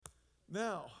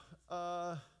Now,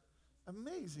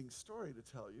 amazing story to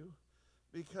tell you,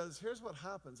 because here's what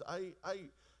happens.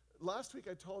 Last week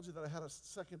I told you that I had a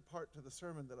second part to the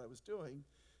sermon that I was doing,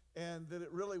 and that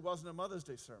it really wasn't a Mother's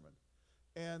Day sermon.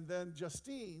 And then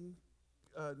Justine,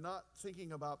 not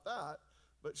thinking about that,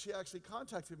 but she actually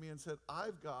contacted me and said,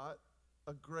 I've got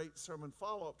a great sermon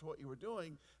follow-up to what you were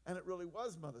doing, and it really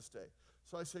was Mother's Day.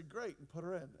 So I said, great, and put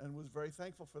her in, and was very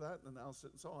thankful for that, and announced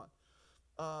it, and so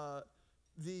on.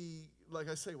 Like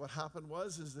I say, what happened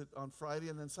is that on Friday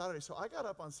and then Saturday, so I got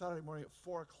up on Saturday morning at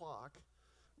 4 o'clock,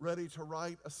 ready to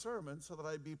write a sermon so that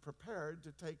I'd be prepared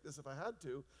to take this if I had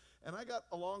to, and I got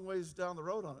a long ways down the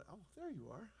road on it. Oh, there you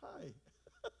are, hi.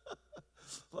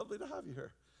 Lovely to have you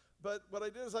here. But what I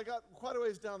did is I got quite a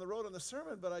ways down the road on the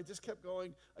sermon, but I just kept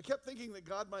going. I kept thinking that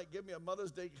God might give me a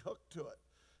Mother's Day hook to it.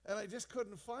 And I just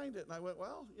couldn't find it. And I went,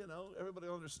 well, everybody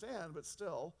will understand, but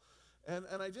still. And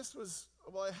I just was,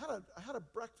 I had a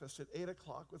breakfast at 8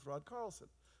 o'clock with Rod Carlson,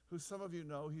 who some of you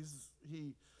know.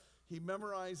 He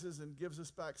memorizes and gives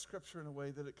us back Scripture in a way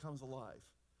that it comes alive.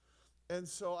 And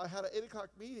so I had an 8 o'clock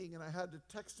meeting, and I had to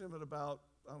text him at about,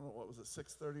 I don't know, what was it,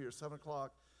 6:30 or 7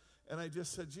 o'clock. And I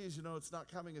just said, geez, it's not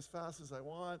coming as fast as I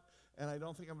want, and I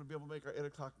don't think I'm going to be able to make our 8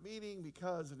 o'clock meeting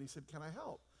because, and he said, can I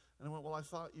help? And I went, well, I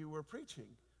thought you were preaching.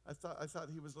 I thought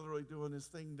he was literally doing his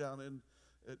thing down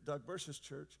at Doug Bursch's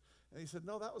church. And he said,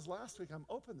 no, that was last week. I'm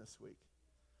open this week.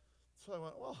 So I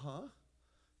went, well, huh?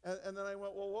 And then I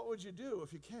went, well, what would you do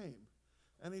if you came?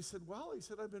 And he said,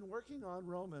 I've been working on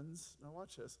Romans, now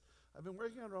watch this, I've been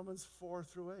working on Romans 4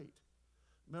 through 8,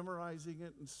 memorizing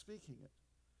it and speaking it.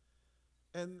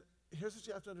 And here's what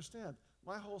you have to understand.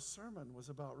 My whole sermon was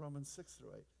about Romans 6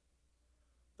 through 8.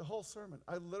 The whole sermon.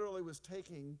 I literally was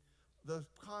taking the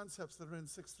concepts that are in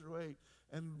 6 through 8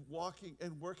 and walking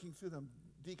and working through them,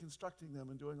 deconstructing them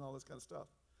and doing all this kind of stuff.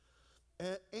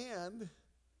 And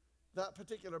that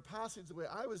particular passage, the way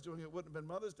I was doing it wouldn't have been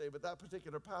Mother's Day, but that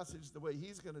particular passage, the way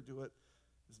he's going to do it,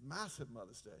 is massive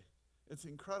Mother's Day. It's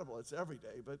incredible. It's every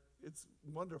day, but it's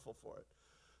wonderful for it.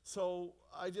 So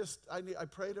I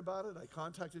prayed about it. I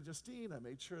contacted Justine. I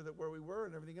made sure that where we were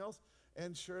and everything else.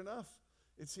 And sure enough,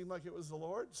 it seemed like it was the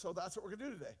Lord. So that's what we're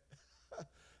going to do today.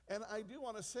 And I do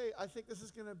want to say, I think this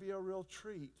is going to be a real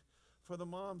treat for the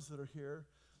moms that are here,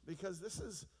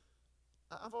 because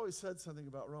I've always said something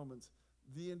about Romans.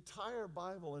 The entire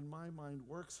Bible, in my mind,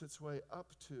 works its way up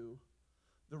to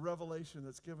the revelation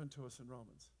that's given to us in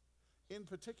Romans. In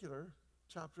particular,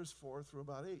 chapters 4 through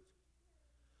about 8.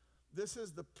 This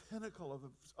is the pinnacle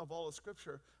of all of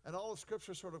Scripture, and all of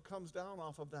Scripture sort of comes down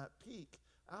off of that peak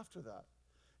after that.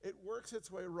 It works its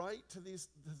way right to this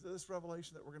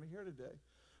revelation that we're going to hear today.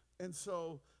 And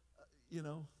so,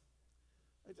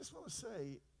 I just want to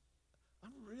say,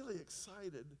 I'm really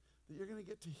excited that you're going to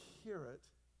get to hear it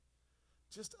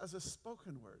just as a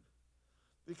spoken word,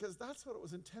 because that's what it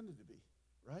was intended to be,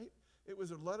 right? It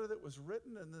was a letter that was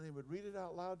written, and then they would read it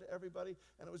out loud to everybody,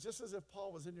 and it was just as if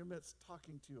Paul was in your midst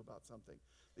talking to you about something.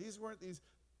 These weren't these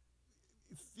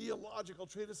theological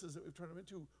treatises that we've turned them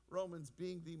into, Romans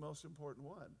being the most important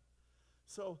one.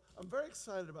 So I'm very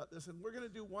excited about this, and we're going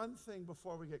to do one thing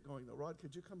before we get going, though. Rod,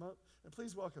 could you come up? And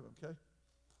please welcome him, okay?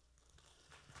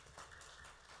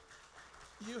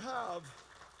 You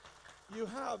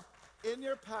have in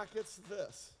your packets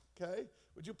this, okay?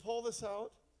 Would you pull this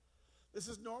out? This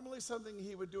is normally something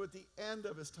he would do at the end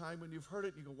of his time when you've heard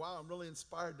it and you go, wow, I'm really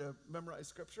inspired to memorize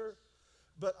Scripture.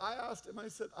 But I asked him, I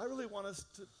said, I really want us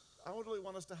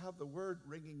to have the word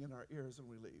ringing in our ears when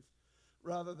we leave,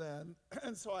 rather than,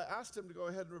 and so I asked him to go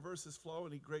ahead and reverse his flow,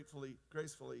 and he gracefully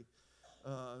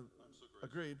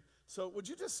agreed. So would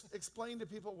you just explain to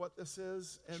people what this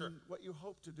is and Sure. what you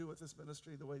hope to do with this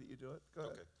ministry, the way that you do it? Go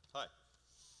ahead. Okay. Hi.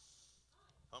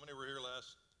 How many were here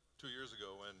 2 years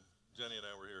ago when Jenny and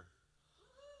I were here?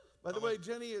 By the way,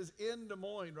 Jenny is in Des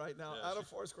Moines right now at a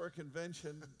Foursquare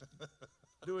convention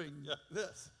doing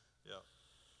this. Yeah.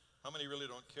 How many really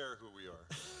don't care who we are?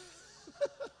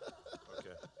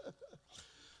 Okay.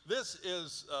 This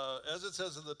is, as it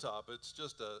says at the top, it's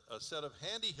just a set of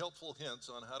handy, helpful hints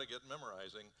on how to get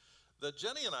memorizing that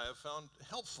Jenny and I have found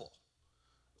helpful.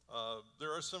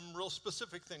 There are some real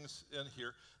specific things in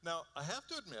here. Now, I have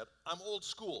to admit, I'm old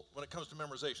school when it comes to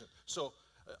memorization. So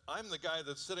I'm the guy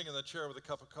that's sitting in the chair with a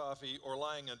cup of coffee or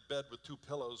lying in bed with 2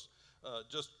 pillows,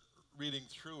 just reading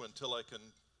through until I can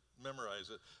memorize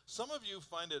it. Some of you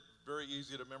find it very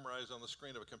easy to memorize on the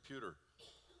screen of a computer.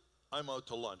 I'm out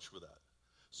to lunch with that.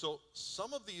 So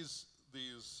some of these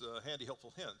handy,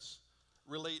 helpful hints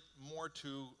relate more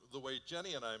to the way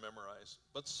Jenny and I memorize,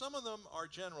 but some of them are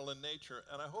general in nature,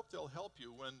 and I hope they'll help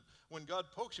you when God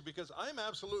pokes you, because I'm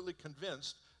absolutely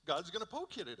convinced God's going to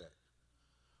poke you today.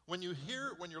 When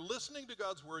you're listening to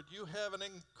God's word, you have an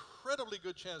incredibly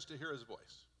good chance to hear his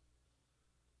voice.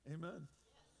 Amen.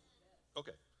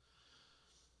 Okay.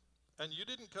 And you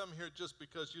didn't come here just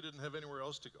because you didn't have anywhere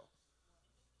else to go.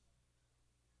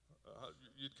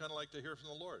 You'd kind of like to hear from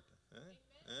the Lord.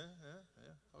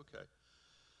 Okay.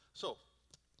 So,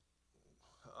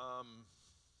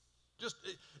 just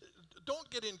don't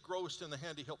get engrossed in the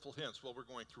handy, helpful hints while we're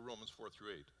going through Romans 4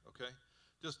 through 8, okay?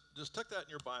 Just tuck that in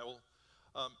your Bible.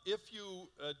 If you,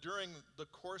 during the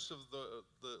course of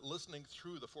the listening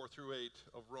through the 4 through 8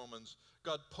 of Romans,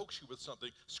 God pokes you with something,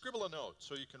 scribble a note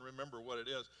so you can remember what it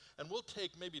is. And we'll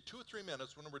take maybe 2 or 3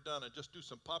 minutes when we're done and just do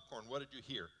some popcorn. What did you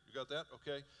hear? You got that?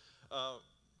 Okay.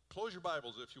 Close your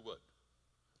Bibles if you would.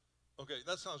 Okay,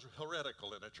 that sounds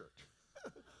heretical in a church.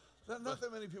 Not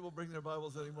that many people bring their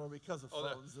Bibles anymore because of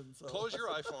phones. And so. Close your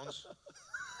iPhones.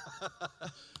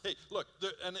 Hey, look,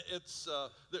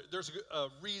 there's a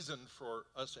reason for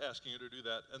us asking you to do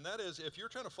that, and that is if you're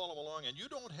trying to follow along and you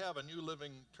don't have a New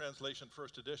Living Translation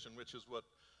First Edition, which is what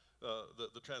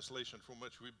the translation from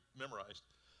which we memorized,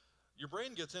 your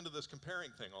brain gets into this comparing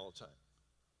thing all the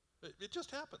time. It just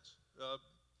happens.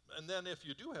 And then if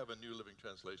you do have a New Living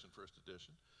Translation First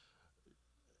Edition,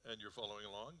 and you're following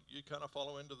along, you kind of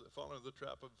fall into the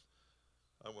trap of,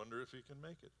 I wonder if he can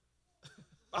make it.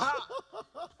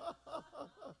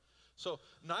 So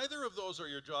neither of those are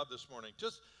your job this morning.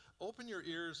 Just open your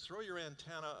ears, throw your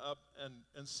antenna up,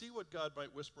 and see what God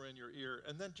might whisper in your ear,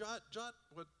 and then jot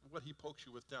what he pokes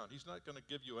you with down. He's not going to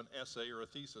give you an essay or a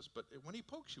thesis, but when he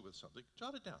pokes you with something,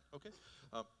 jot it down, okay?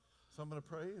 So I'm going to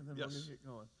pray, and then yes. we're going to get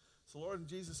going. So Lord, in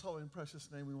Jesus' holy and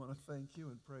precious name, we want to thank you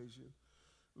and praise you.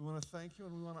 We want to thank you,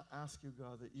 and we want to ask you,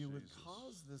 God, that you would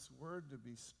cause this word to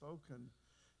be spoken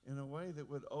in a way that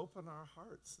would open our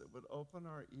hearts, that would open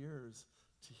our ears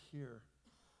to hear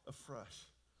afresh.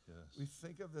 Yes. We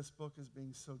think of this book as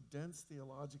being so dense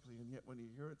theologically, and yet when you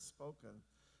hear it spoken,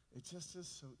 it just is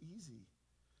so easy.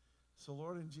 So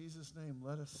Lord, in Jesus' name,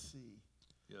 let us see.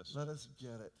 Yes. Let us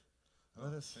get it.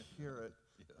 Let us hear it.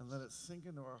 Yes. And let it sink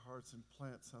into our hearts and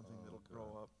plant something that'll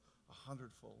grow up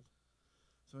 100-fold.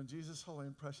 So in Jesus' holy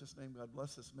and precious name, God,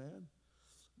 bless this man.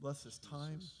 Bless this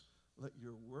time. Let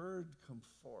your word come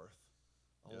forth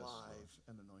alive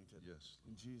and anointed. Yes.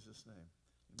 In Jesus' name.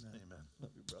 Amen. Amen.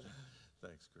 Love you, brother.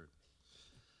 Thanks, Kurt.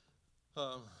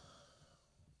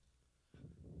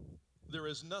 There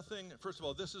is nothing, first of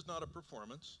all, this is not a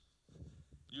performance.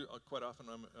 Quite often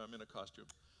I'm in a costume.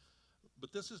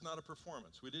 But this is not a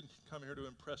performance. We didn't come here to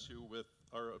impress you with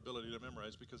our ability to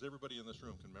memorize, because everybody in this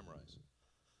room can memorize,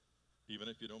 even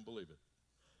if you don't believe it.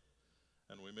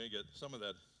 And we may get some of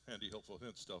that handy, helpful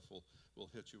hint stuff. We'll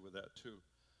hit you with that too.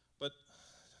 But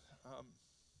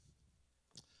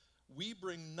we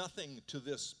bring nothing to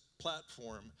this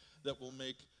platform that will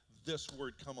make this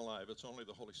word come alive. It's only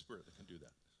the Holy Spirit that can do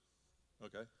that.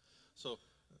 Okay? So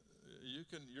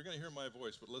you're going to hear my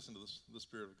voice, but listen to the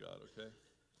Spirit of God, okay?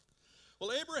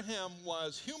 Well, Abraham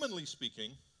was, humanly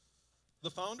speaking,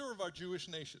 the founder of our Jewish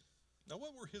nation. Now,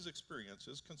 what were his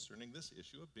experiences concerning this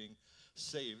issue of being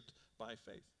saved by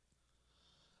faith?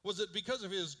 Was it because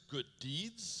of his good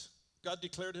deeds God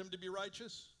declared him to be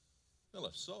righteous? Well,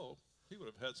 if so, he would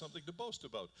have had something to boast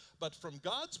about. But from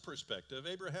God's perspective,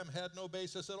 Abraham had no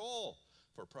basis at all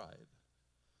for pride.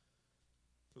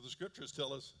 For the scriptures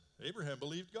tell us Abraham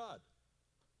believed God,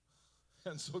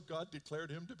 and so God declared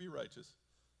him to be righteous.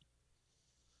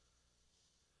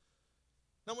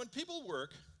 Now, when people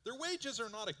work, their wages are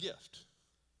not a gift.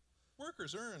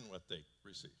 Workers earn what they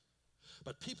receive.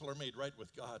 But people are made right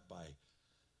with God by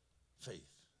faith,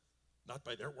 not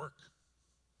by their work.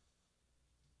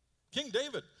 King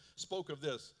David spoke of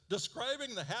this,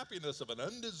 describing the happiness of an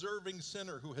undeserving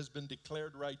sinner who has been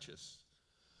declared righteous.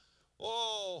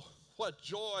 Oh, what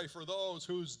joy for those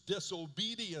whose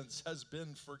disobedience has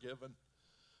been forgiven,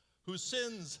 whose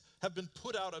sins have been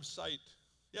put out of sight.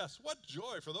 Yes, what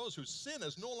joy for those whose sin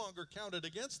is no longer counted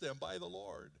against them by the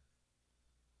Lord.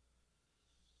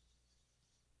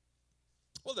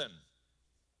 Well then,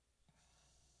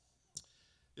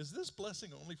 is this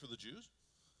blessing only for the Jews?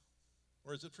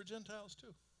 Or is it for Gentiles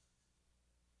too?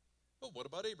 Well, what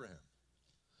about Abraham?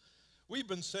 We've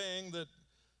been saying that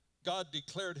God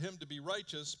declared him to be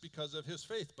righteous because of his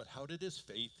faith, but how did his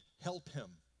faith help him?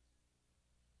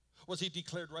 Was he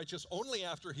declared righteous only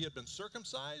after he had been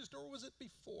circumcised, or was it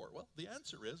before? Well, the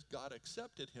answer is God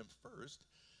accepted him first.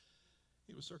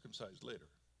 He was circumcised later.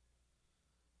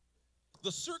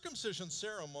 The circumcision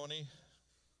ceremony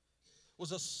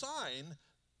was a sign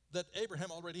that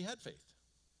Abraham already had faith.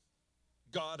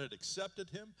 God had accepted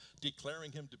him,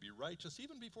 declaring him to be righteous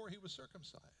even before he was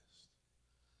circumcised.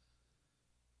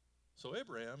 So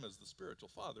Abraham is the spiritual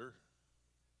father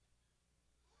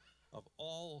of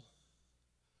all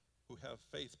who have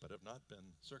faith but have not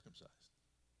been circumcised.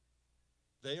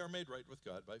 They are made right with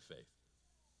God by faith.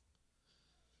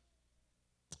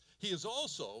 He is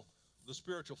also the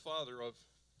spiritual father of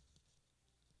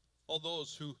all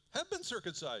those who have been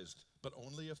circumcised, but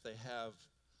only if they have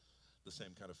the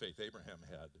same kind of faith Abraham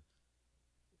had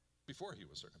before he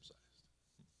was circumcised.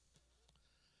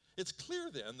 It's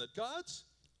clear then that God's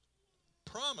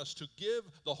promise to give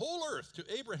the whole earth to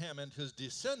Abraham and his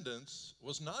descendants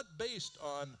was not based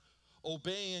on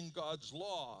obeying God's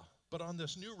law, but on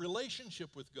this new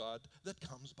relationship with God that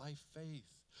comes by faith.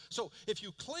 So if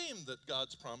you claim that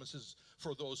God's promise is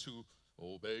for those who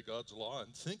obey God's law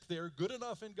and think they're good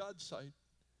enough in God's sight,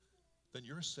 then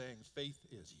you're saying faith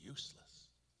is useless.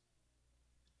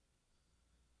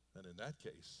 And in that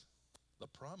case, the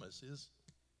promise is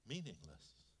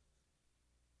meaningless.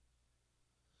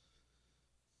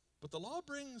 But the law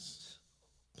brings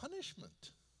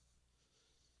punishment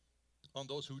on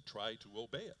those who try to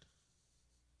obey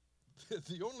it.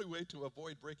 The only way to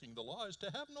avoid breaking the law is to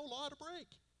have no law to break.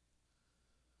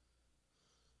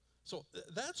 So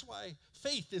that's why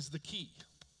faith is the key.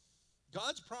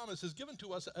 God's promise is given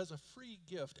to us as a free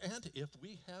gift, and if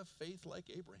we have faith like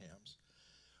Abraham's,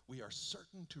 we are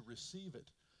certain to receive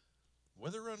it,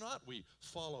 whether or not we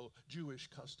follow Jewish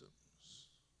customs.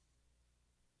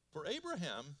 For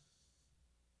Abraham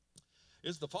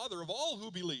is the father of all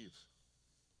who believe.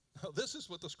 Now, this is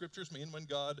what the scriptures mean when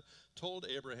God told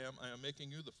Abraham, I am making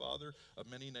you the father of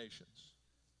many nations.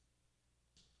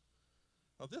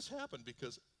 Now, this happened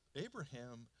because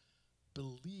Abraham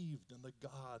believed in the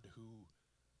God who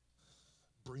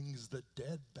brings the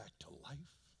dead back to life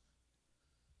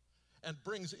and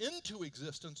brings into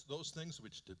existence those things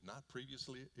which did not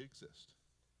previously exist.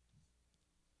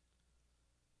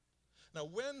 Now,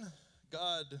 when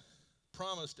God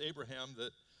promised Abraham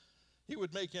that he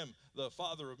would make him the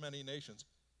father of many nations,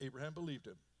 Abraham believed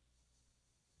him.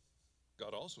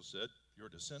 God also said, your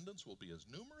descendants will be as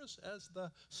numerous as the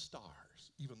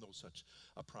stars, even though such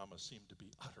a promise seemed to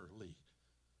be utterly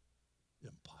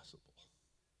impossible.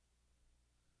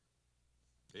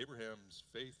 Abraham's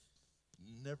faith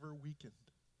never weakened,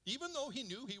 even though he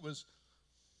knew he was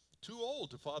too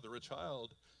old to father a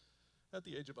child at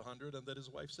the age of 100 and that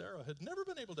his wife Sarah had never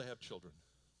been able to have children.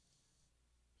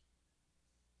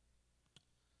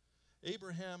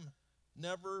 Abraham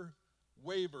never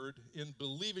wavered in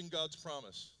believing God's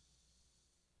promise.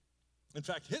 In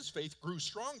fact, his faith grew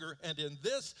stronger, and in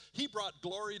this, he brought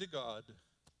glory to God.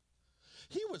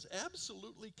 He was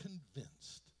absolutely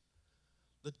convinced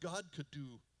that God could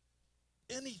do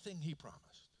anything he promised.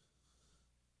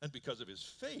 And because of his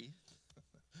faith,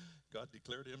 God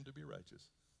declared him to be righteous.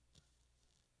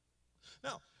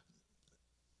 Now,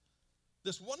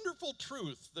 this wonderful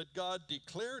truth that God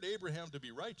declared Abraham to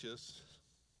be righteous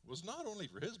was not only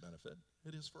for his benefit,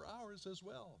 it is for ours as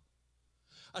well.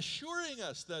 Assuring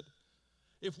us that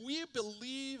if we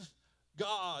believe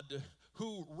God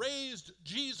who raised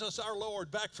Jesus our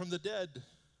Lord back from the dead,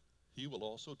 he will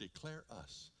also declare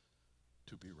us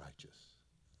to be righteous.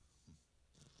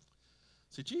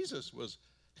 See, Jesus was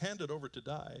handed over to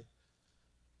die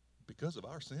because of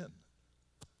our sin.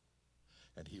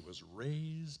 And he was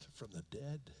raised from the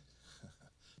dead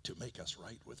to make us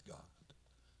right with God.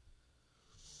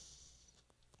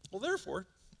 Well, therefore,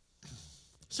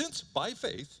 since by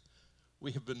faith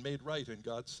we have been made right in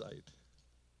God's sight,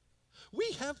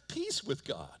 we have peace with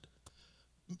God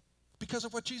because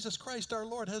of what Jesus Christ our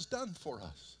Lord has done for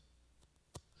us.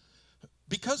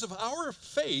 Because of our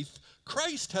faith,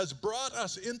 Christ has brought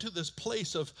us into this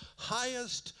place of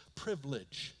highest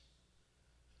privilege,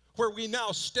 where we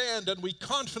now stand and we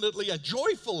confidently and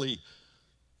joyfully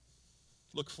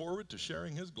look forward to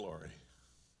sharing his glory.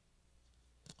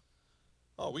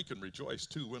 Oh, we can rejoice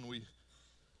too when we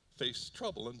face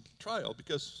trouble and trial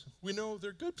because we know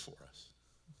they're good for us.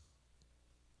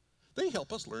 They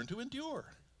help us learn to endure.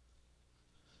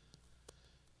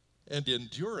 And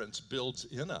endurance builds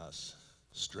in us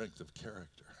strength of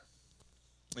character.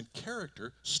 And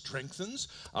character strengthens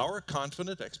our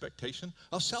confident expectation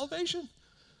of salvation.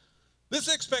 This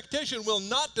expectation will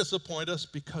not disappoint us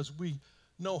because we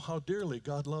know how dearly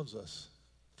God loves us.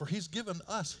 For he's given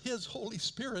us his Holy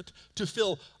Spirit to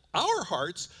fill our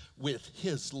hearts with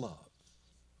his love.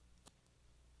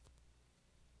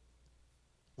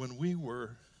 When we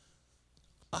were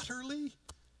utterly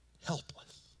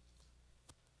helpless,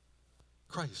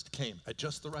 Christ came at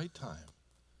just the right time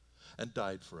and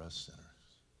died for us sinners.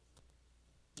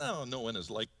 Now, no one is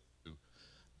like to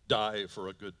die for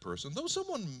a good person, though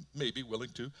someone may be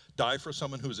willing to die for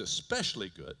someone who's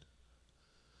especially good.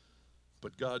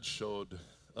 But God showed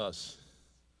us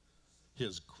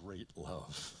his great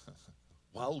love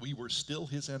while we were still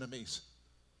his enemies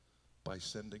by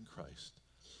sending Christ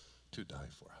to die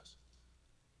for us.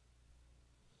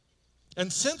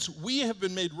 And since we have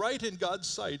been made right in God's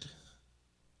sight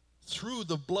through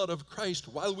the blood of Christ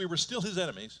while we were still his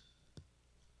enemies,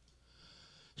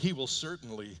 he will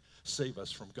certainly save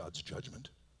us from God's judgment.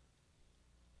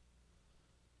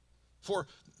 For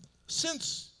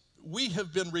since we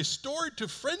have been restored to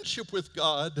friendship with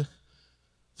God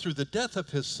through the death of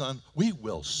his Son, we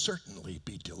will certainly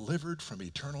be delivered from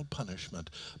eternal punishment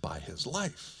by his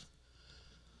life.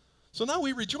 So now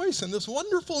we rejoice in this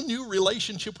wonderful new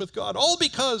relationship with God, all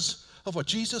because of what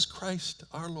Jesus Christ,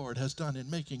 our Lord, has done in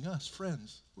making us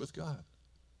friends with God.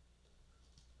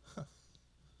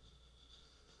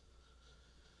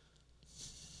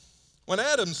 When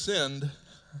Adam sinned,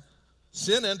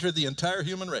 sin entered the entire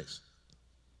human race.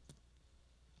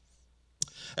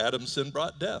 Adam's sin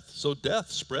brought death, so death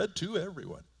spread to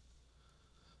everyone.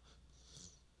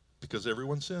 Because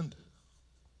everyone sinned.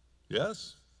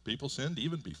 Yes, people sinned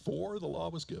even before the law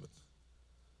was given.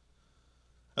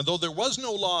 And though there was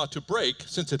no law to break,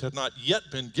 since it had not yet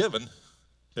been given,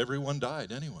 everyone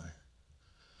died anyway.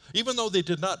 Even though they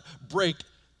did not break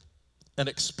an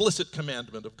explicit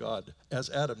commandment of God, as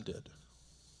Adam did.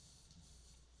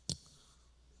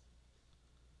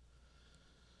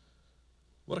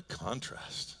 What a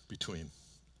contrast between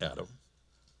Adam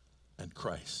and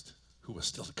Christ, who was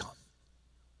still to come.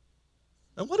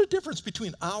 And what a difference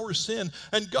between our sin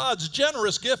and God's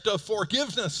generous gift of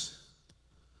forgiveness.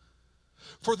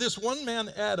 For this one man,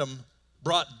 Adam,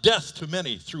 brought death to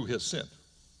many through his sin.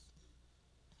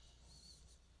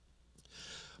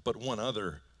 But one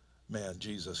other man,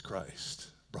 Jesus Christ,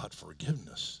 brought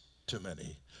forgiveness to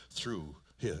many through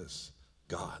his,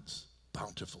 God's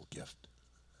bountiful gift.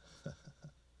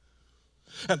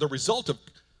 And the result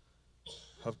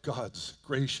of God's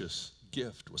gracious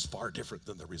gift was far different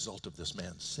than the result of this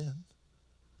man's sin.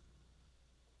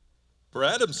 For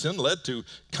Adam's sin led to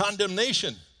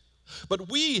condemnation. But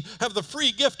we have the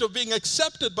free gift of being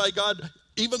accepted by God,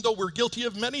 even though we're guilty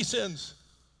of many sins.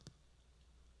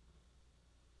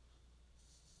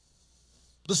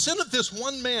 The sin of this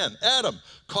one man, Adam,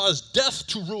 caused death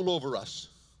to rule over us.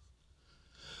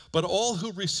 But all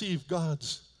who receive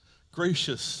God's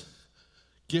gracious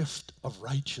gift of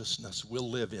righteousness will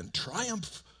live in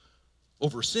triumph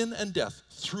over sin and death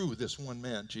through this one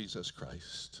man, Jesus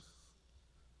Christ.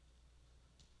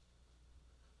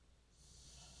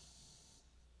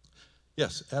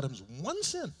 Yes, Adam's one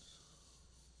sin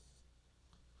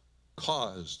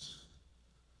caused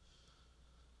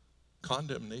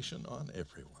condemnation on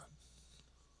everyone.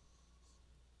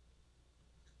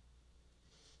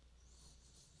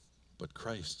 But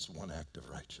Christ's one act of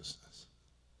righteousness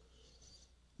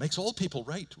makes all people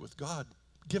right with God,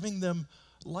 giving them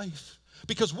life.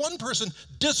 Because one person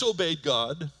disobeyed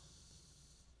God,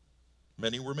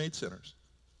 many were made sinners.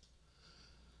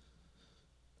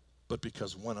 But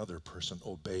because one other person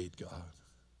obeyed God,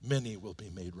 many will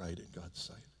be made right in God's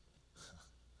sight.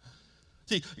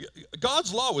 See,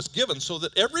 God's law was given so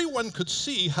that everyone could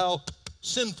see how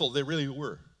sinful they really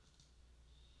were.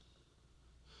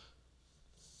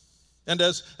 And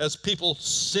as people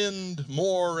sinned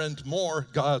more and more,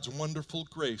 God's wonderful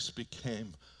grace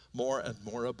became more and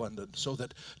more abundant, so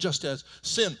that just as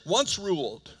sin once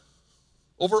ruled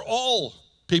over all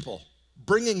people,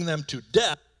 bringing them to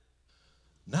death,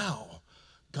 now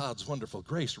God's wonderful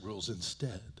grace rules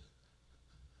instead,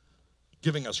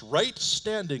 giving us right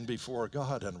standing before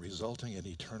God and resulting in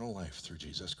eternal life through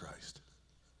Jesus Christ.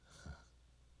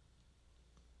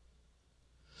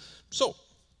 So,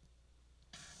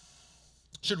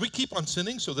 should we keep on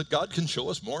sinning so that God can show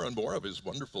us more and more of his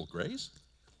wonderful grace?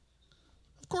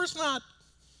 Of course not.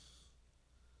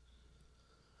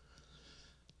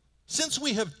 Since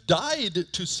we have died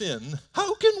to sin,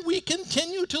 how can we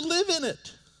continue to live in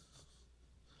it?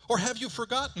 Or have you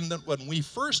forgotten that when we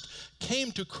first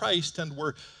came to Christ and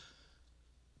were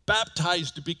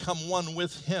baptized to become one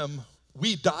with him,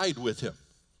 we died with him?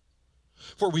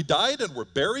 For we died and were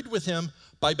buried with him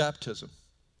by baptism,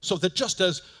 so that just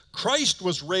as Christ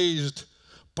was raised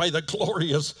by the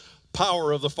glorious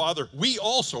power of the Father, we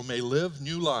also may live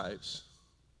new lives.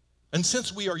 And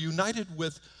since we are united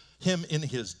with him in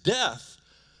his death,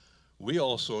 we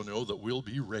also know that we'll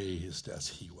be raised as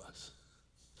he was.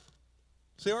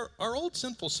 See, our old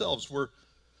sinful selves were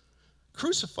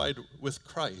crucified with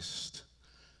Christ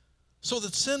so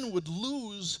that sin would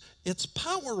lose its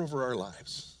power over our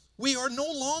lives. We are no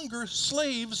longer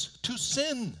slaves to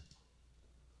sin.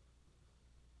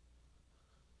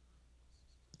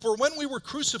 For when we were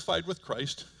crucified with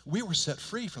Christ, we were set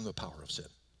free from the power of sin.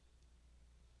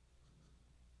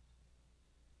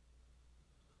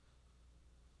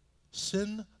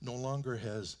 Sin no longer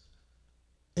has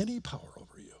any power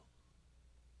over you.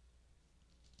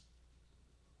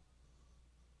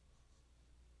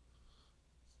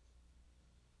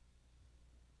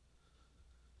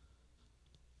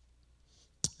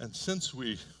 And since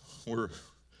we were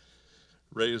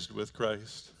raised with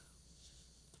Christ,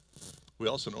 we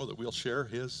also know that we'll share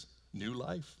his new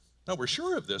life. Now, we're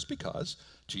sure of this because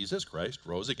Jesus Christ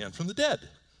rose again from the dead.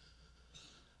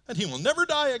 And he will never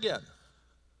die again.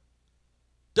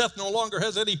 Death no longer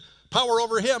has any power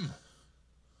over him.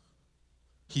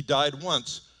 He died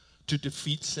once to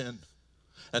defeat sin,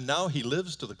 and now he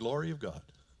lives to the glory of God.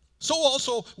 So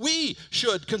also we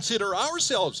should consider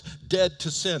ourselves dead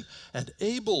to sin and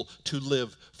able to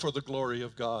live for the glory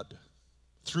of God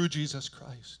through Jesus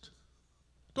Christ.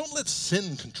 Don't let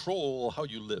sin control how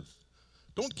you live.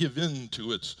 Don't give in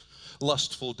to its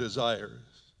lustful desires.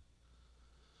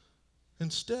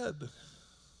 Instead,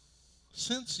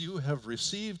 since you have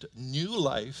received new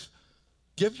life,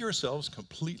 give yourselves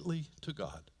completely to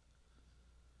God.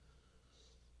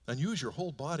 And use your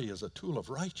whole body as a tool of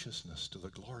righteousness to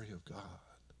the glory of God.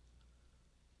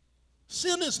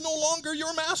 Sin is no longer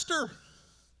your master,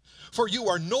 for you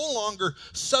are no longer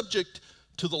subject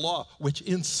to the law, which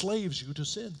enslaves you to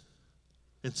sin.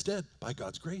 Instead, by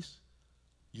God's grace,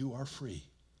 you are free.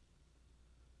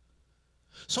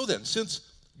 So then,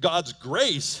 since God's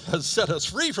grace has set us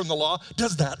free from the law,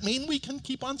 does that mean we can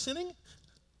keep on sinning?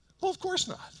 Well, of course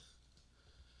not.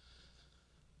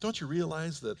 Don't you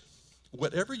realize that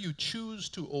whatever you choose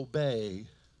to obey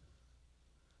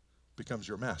becomes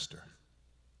your master?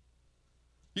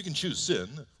 You can choose sin,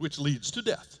 which leads to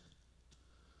death.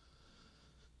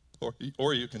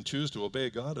 Or you can choose to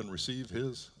obey God and receive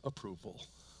his approval.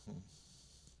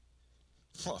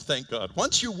 Oh, thank God.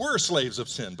 Once you were slaves of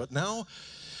sin, but now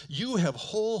you have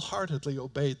wholeheartedly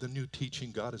obeyed the new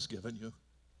teaching God has given you.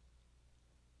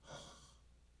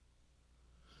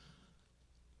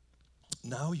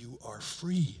 Now you are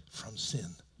free from sin,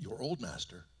 your old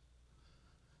master,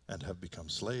 and have become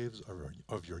slaves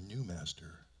of your new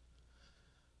master,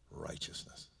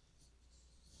 righteousness.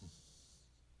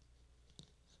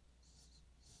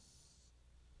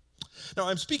 Now,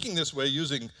 I'm speaking this way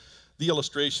using the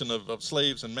illustration of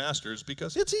slaves and masters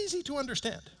because it's easy to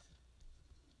understand.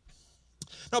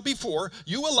 Now, before,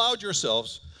 you allowed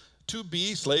yourselves to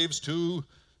be slaves to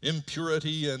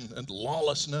impurity and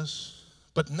lawlessness,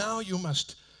 but now you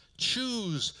must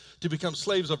choose to become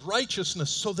slaves of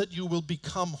righteousness so that you will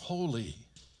become holy.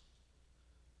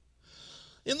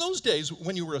 In those days,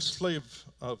 when you were a slave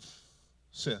of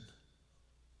sin,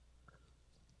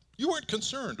 you weren't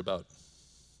concerned about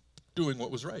doing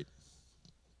what was right.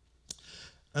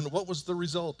 And what was the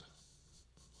result?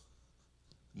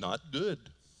 Not good.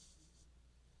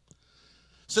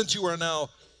 Since you are now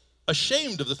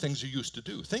ashamed of the things you used to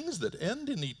do, things that end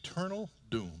in eternal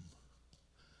doom.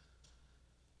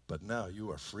 But now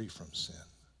you are free from sin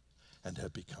and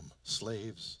have become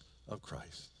slaves of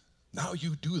Christ. Now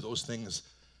you do those things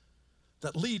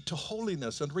that lead to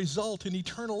holiness and result in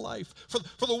eternal life.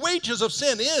 For the wages of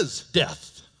sin is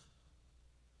death.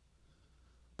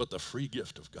 But the free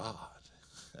gift of God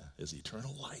is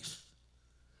eternal life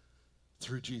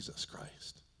through Jesus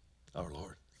Christ, our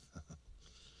Lord.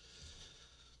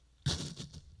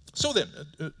 So then,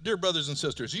 dear brothers and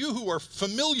sisters, you who are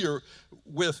familiar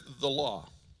with the law,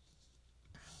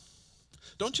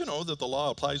 don't you know that the law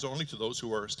applies only to those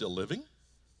who are still living?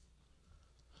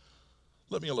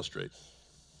 Let me illustrate.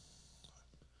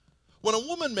 When a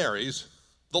woman marries,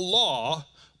 the law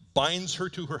binds her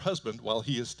to her husband while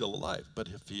he is still alive. But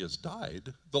if he has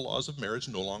died, the laws of marriage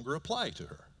no longer apply to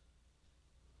her.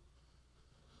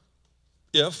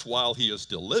 If, while he is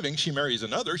still living, she marries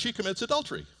another, she commits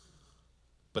adultery.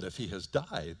 But if he has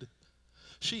died,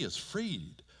 she is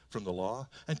freed from the law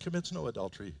and commits no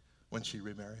adultery when she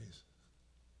remarries.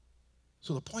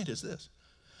 So the point is this: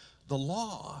 the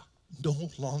law no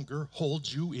longer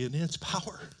holds you in its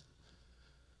power,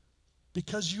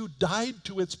 because you died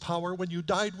to its power when you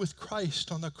died with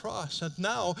Christ on the cross. And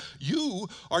now you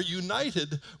are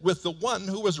united with the one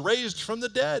who was raised from the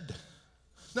dead.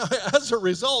 Now, as a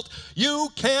result, you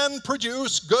can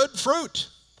produce good fruit.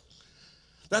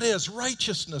 That is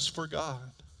righteousness for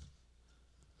God.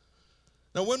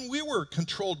 Now, when we were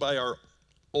controlled by our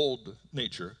old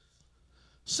nature,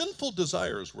 sinful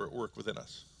desires were at work within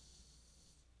us.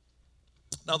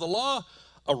 Now, the law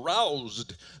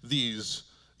aroused these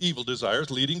evil desires,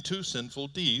 leading to sinful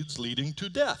deeds, leading to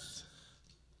death.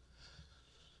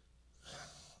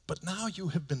 But now you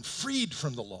have been freed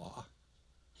from the law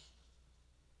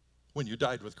when you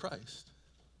died with Christ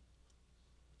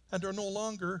and are no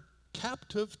longer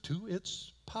captive to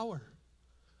its power.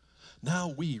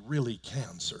 Now we really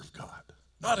can serve God,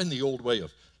 not in the old way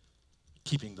of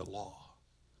keeping the law,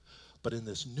 but in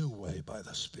this new way by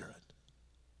the Spirit.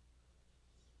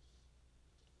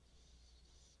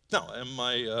 Now, am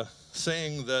I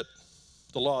saying that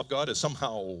the law of God is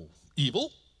somehow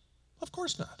evil? Of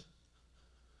course not.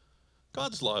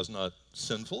 God's law is not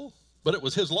sinful, but it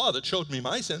was his law that showed me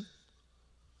my sin.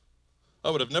 I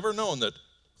would have never known that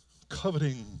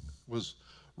coveting was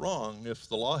wrong if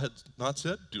the law had not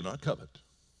said, do not covet.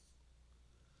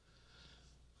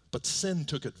 But sin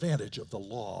took advantage of the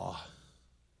law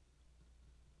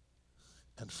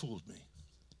and fooled me,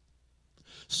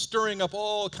 stirring up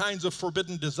all kinds of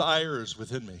forbidden desires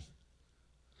within me.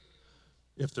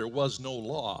 If there was no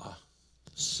law,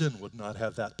 sin would not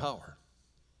have that power.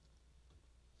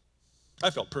 I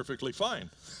felt perfectly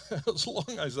fine as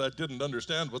long as I didn't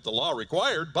understand what the law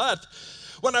required. But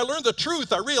when I learned the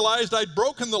truth, I realized I'd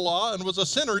broken the law and was a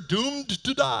sinner doomed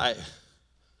to die.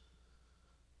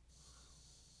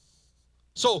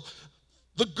 So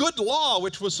the good law,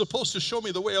 which was supposed to show me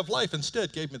the way of life,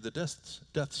 instead gave me the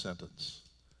death sentence.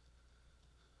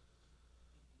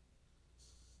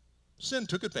 Sin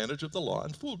took advantage of the law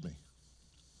and fooled me,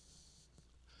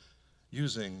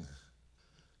 using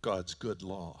God's good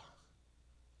law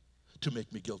to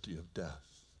make me guilty of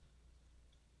death.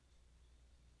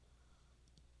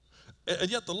 And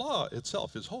yet the law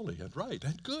itself is holy and right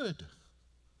and good.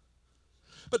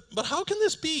 But how can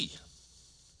this be?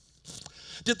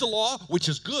 Did the law, which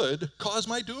is good, cause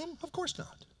my doom? Of course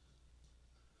not.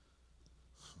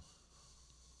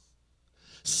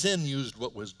 Sin used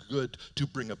what was good to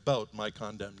bring about my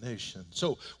condemnation.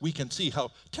 So we can see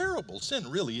how terrible sin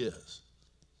really is.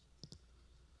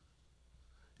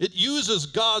 It uses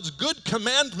God's good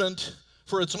commandment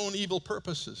for its own evil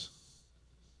purposes.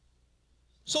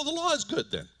 So the law is good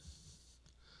then.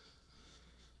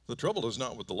 The trouble is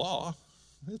not with the law,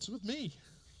 it's with me.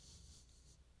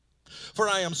 For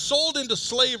I am sold into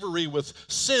slavery with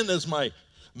sin as my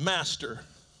master.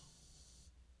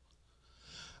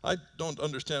 I don't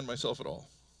understand myself at all.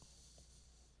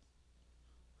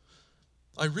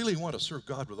 I really want to serve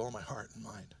God with all my heart and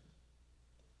mind.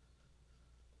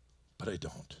 But I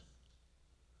don't.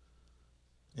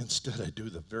 Instead, I do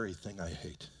the very thing I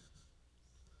hate.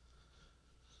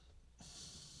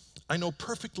 I know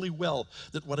perfectly well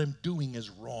that what I'm doing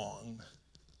is wrong.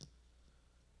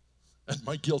 And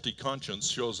my guilty conscience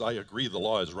shows I agree the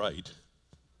law is right.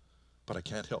 But I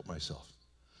can't help myself.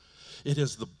 It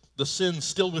is the sin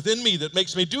still within me that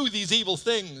makes me do these evil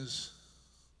things.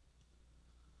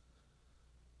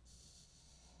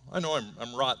 I know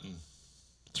I'm rotten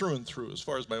through and through as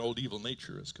far as my old evil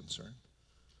nature is concerned.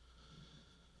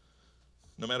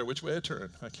 No matter which way I turn,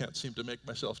 I can't seem to make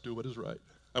myself do what is right.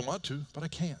 I want to, but I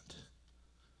can't.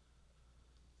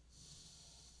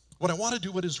 When I want to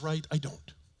do what is right, I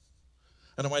don't.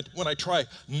 And when I try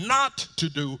not to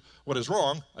do what is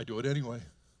wrong, I do it anyway.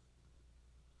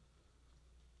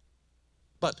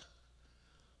 But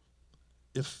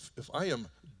if I am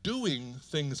doing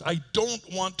things I don't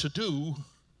want to do,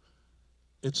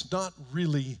 it's not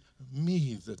really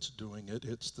me that's doing it.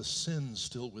 It's the sin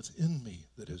still within me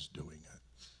that is doing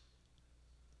it.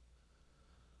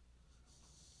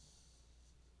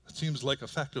 It seems like a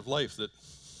fact of life that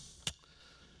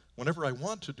whenever I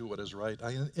want to do what is right,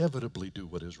 I inevitably do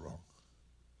what is wrong.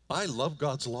 I love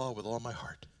God's law with all my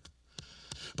heart.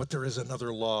 But there is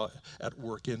another law at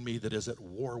work in me that is at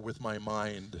war with my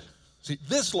mind. See,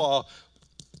 this law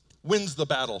wins the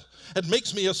battle and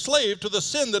makes me a slave to the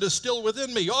sin that is still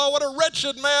within me. Oh, what a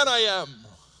wretched man I am.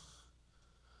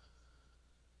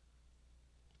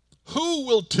 Who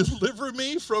will deliver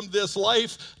me from this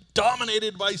life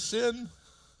dominated by sin?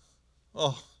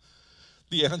 Oh,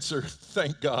 the answer,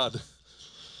 thank God,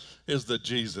 is that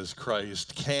Jesus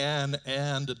Christ can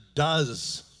and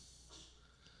does.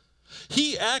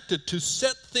 He acted to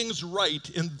set things right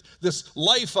in this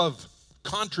life of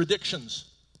contradictions,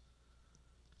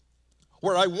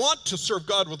 where I want to serve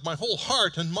God with my whole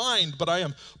heart and mind, but I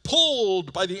am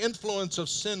pulled by the influence of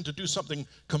sin to do something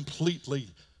completely,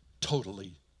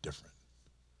 totally different.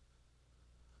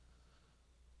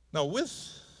 Now, with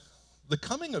the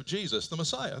coming of Jesus, the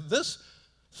Messiah, this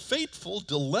fateful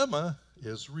dilemma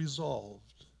is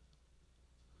resolved.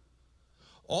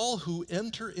 All who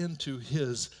enter into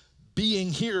his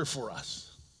being here for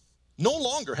us no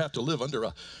longer have to live under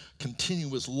a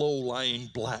continuous low-lying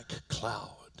black cloud.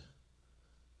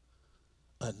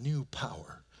 A new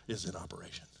power is in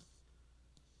operation.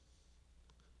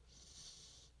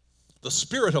 The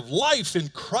Spirit of life in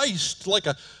Christ, like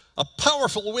a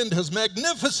powerful wind, has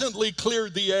magnificently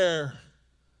cleared the air,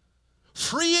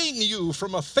 freeing you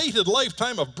from a fated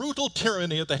lifetime of brutal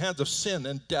tyranny at the hands of sin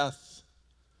and death.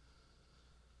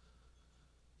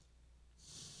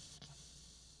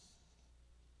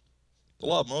 The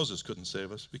law of Moses couldn't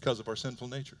save us because of our sinful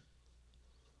nature.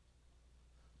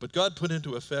 But God put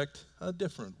into effect a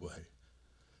different way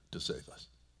to save us.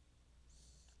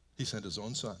 He sent his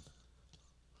own Son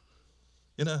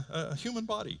in a human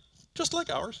body, just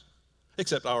like ours,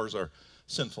 except ours are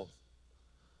sinful.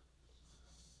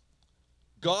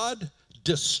 God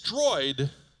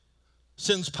destroyed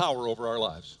sin's power over our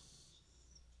lives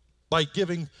by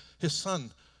giving his Son,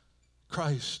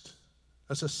 Christ,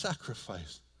 as a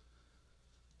sacrifice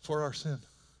for our sin.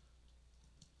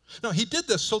 Now, he did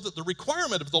this so that the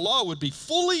requirement of the law would be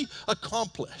fully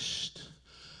accomplished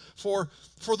for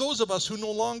those of us who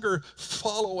no longer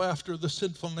follow after the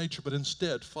sinful nature, but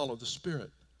instead follow the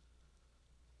Spirit.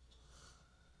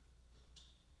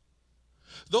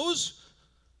 Those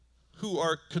who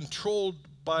are controlled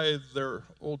by their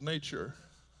old nature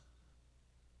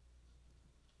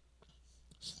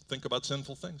think about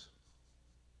sinful things.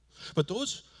 But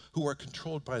those who are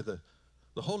controlled by the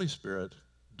Holy Spirit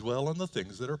dwell on the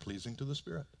things that are pleasing to the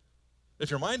Spirit. If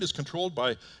your mind is controlled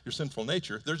by your sinful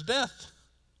nature, there's death.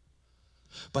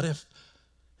 But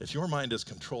if your mind is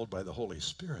controlled by the Holy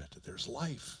Spirit, there's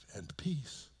life and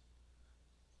peace.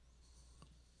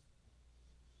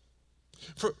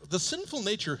 For the sinful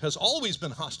nature has always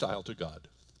been hostile to God.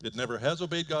 It never has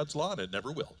obeyed God's law, and it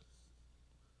never will.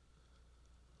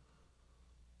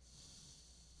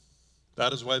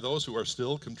 That is why those who are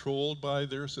still controlled by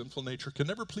their sinful nature can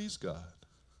never please God.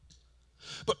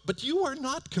 But you are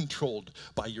not controlled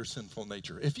by your sinful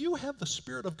nature. If you have the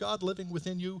Spirit of God living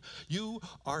within you, you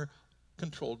are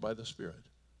controlled by the Spirit.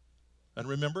 And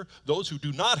remember, those who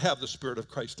do not have the Spirit of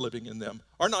Christ living in them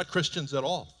are not Christians at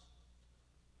all.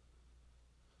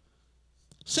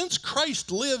 Since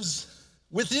Christ lives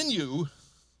within you,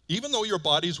 even though your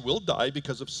bodies will die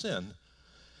because of sin,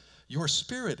 your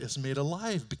spirit is made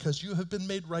alive because you have been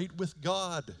made right with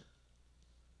God.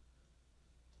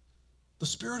 The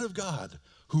Spirit of God,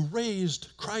 who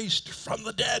raised Christ from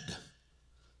the dead,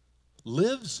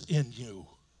 lives in you.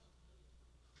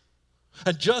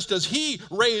 And just as he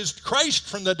raised Christ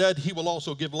from the dead, he will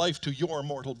also give life to your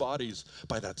mortal bodies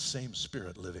by that same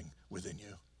Spirit living within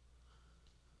you.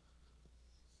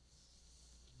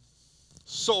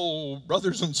 So,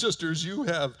 brothers and sisters, you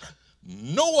have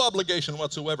no obligation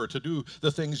whatsoever to do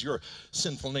the things your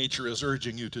sinful nature is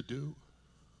urging you to do.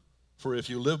 For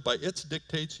if you live by its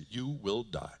dictates, you will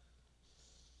die.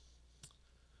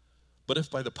 But if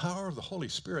by the power of the Holy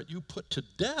Spirit you put to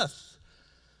death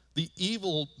the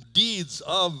evil deeds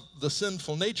of the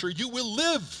sinful nature, you will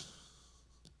live.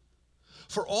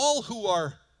 For all who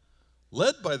are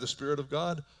led by the Spirit of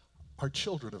God are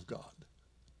children of God.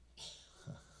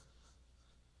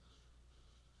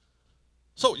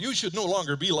 So you should no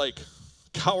longer be like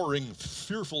cowering,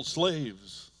 fearful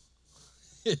slaves.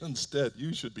 Instead,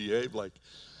 you should behave like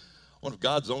one of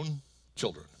God's own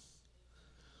children,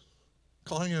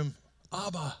 calling him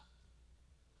Abba,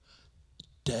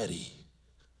 Daddy.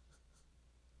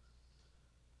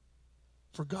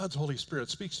 For God's Holy Spirit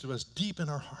speaks to us deep in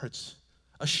our hearts,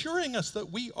 assuring us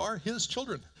that we are his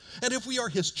children. And if we are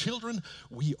his children,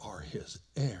 we are his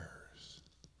heirs.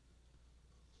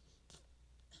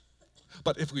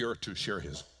 But if we are to share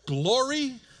his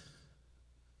glory,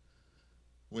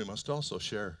 we must also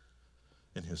share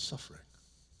in his suffering.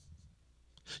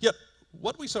 Yet,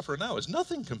 what we suffer now is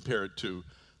nothing compared to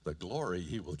the glory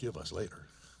he will give us later.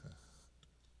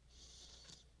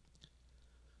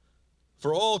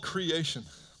 For all creation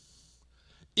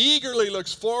eagerly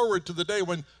looks forward to the day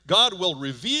when God will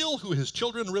reveal who his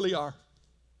children really are.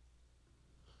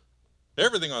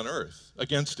 Everything on earth,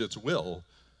 against its will,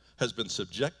 has been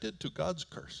subjected to God's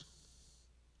curse.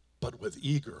 But with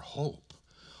eager hope,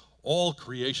 all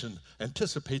creation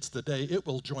anticipates the day it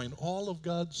will join all of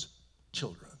God's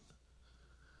children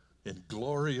in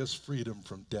glorious freedom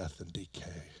from death and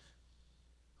decay.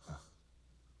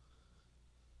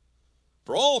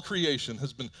 For all creation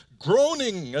has been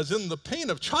groaning as in the pain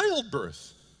of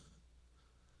childbirth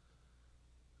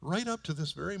right up to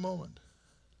this very moment.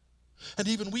 And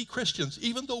even we Christians,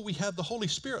 even though we have the Holy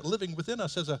Spirit living within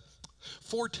us as a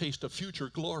foretaste of future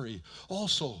glory,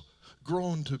 also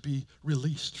groan to be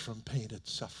released from pain and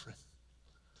suffering.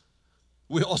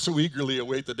 We also eagerly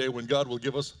await the day when God will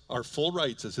give us our full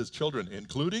rights as his children,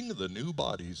 including the new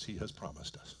bodies he has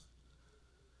promised us.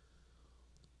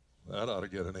 That ought to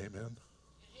get an amen.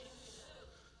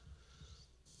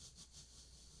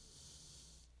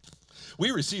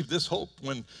 We received this hope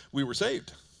when we were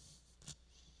saved.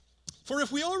 For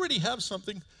if we already have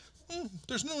something,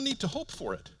 there's no need to hope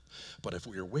for it. But if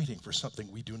we are waiting for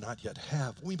something we do not yet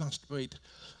have, we must wait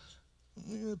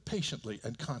patiently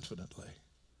and confidently.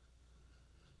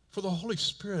 For the Holy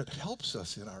Spirit helps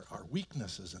us in our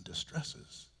weaknesses and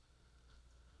distresses.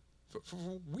 For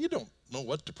we don't know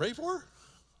what to pray for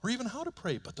or even how to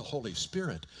pray, but the Holy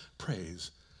Spirit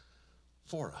prays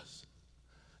for us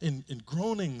in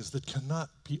groanings that cannot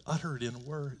be uttered in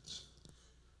words.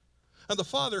 And the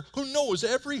Father, who knows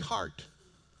every heart,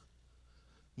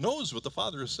 knows what the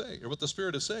Father is saying, or what the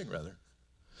Spirit is saying, rather.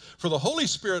 For the Holy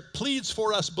Spirit pleads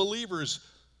for us believers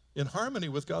in harmony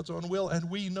with God's own will, and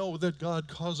we know that God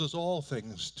causes all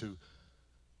things to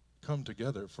come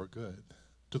together for good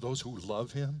to those who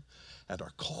love him and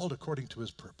are called according to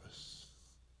his purpose.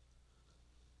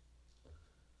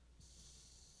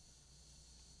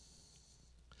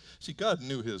 See, God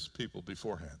knew his people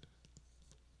beforehand,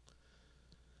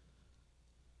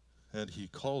 and he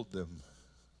called them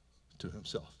to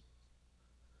himself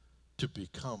to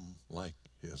become like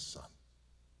his Son,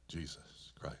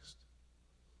 Jesus Christ,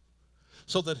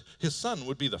 so that his Son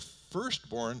would be the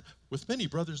firstborn with many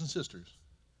brothers and sisters.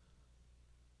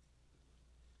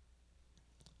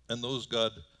 And those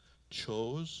God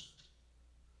chose,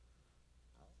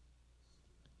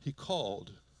 he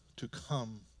called to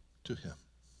come to him.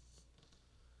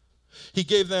 He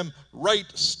gave them right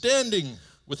standing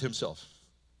with himself,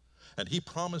 and he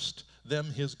promised them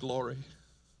his glory.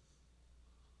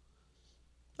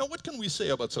 Now, what can we say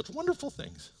about such wonderful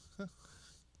things?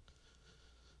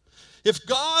 If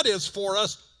God is for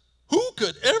us, who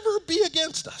could ever be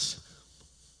against us?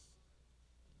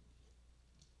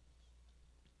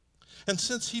 And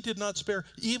since he did not spare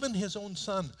even his own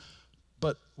Son,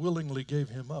 but willingly gave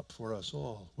him up for us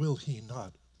all, will he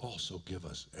not also give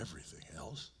us everything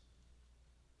else?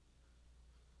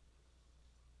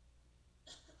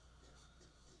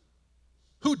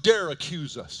 Who dare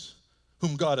accuse us,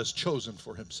 whom God has chosen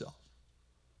for himself?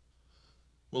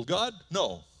 Will God?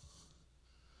 No.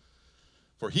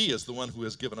 For he is the one who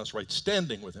has given us right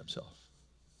standing with himself.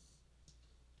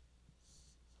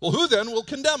 Well, who then will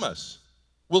condemn us?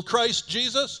 Will Christ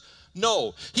Jesus?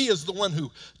 No. He is the one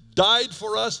who died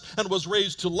for us and was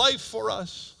raised to life for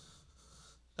us,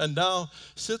 and now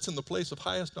sits in the place of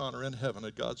highest honor in heaven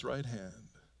at God's right hand,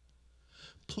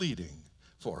 pleading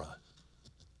for us.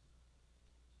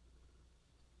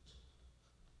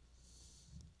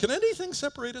 Can anything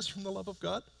separate us from the love of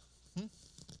God?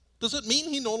 Does it mean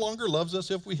he no longer loves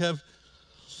us if we have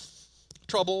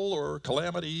trouble or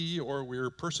calamity, or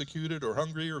we're persecuted or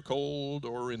hungry or cold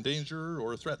or in danger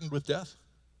or threatened with death?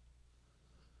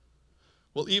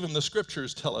 Well, even the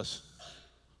scriptures tell us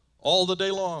all the day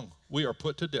long we are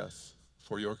put to death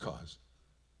for your cause.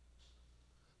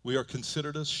 We are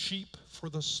considered as sheep for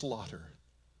the slaughter.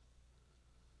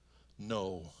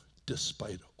 No,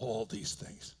 despite all these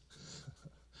things,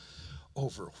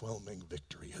 overwhelming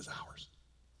victory is ours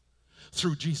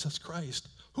through Jesus Christ,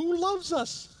 who loves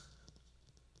us.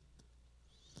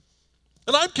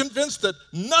 And I'm convinced that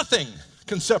nothing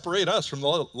can separate us from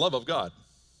the love of God.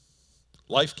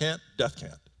 Life can't, death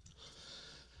can't.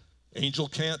 Angel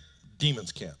can't,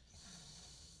 demons can't.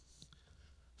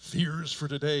 Fears for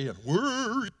today and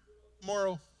worry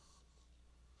tomorrow.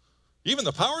 Even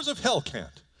the powers of hell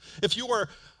can't. If you are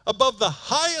above the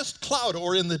highest cloud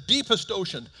or in the deepest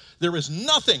ocean, there is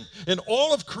nothing in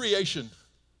all of creation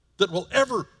that will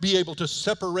ever be able to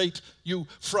separate you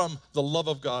from the love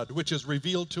of God, which is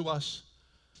revealed to us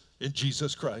in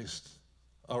Jesus Christ,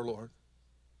 our Lord.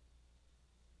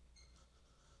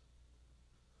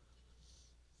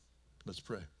 Let's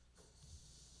pray.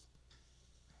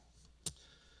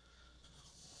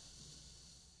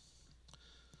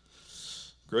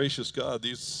 Gracious God,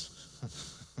 this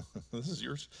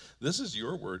is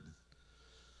your word.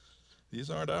 These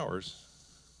aren't ours.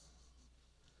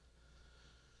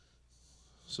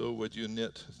 So would you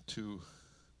knit to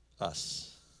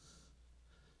us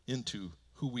into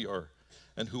who we are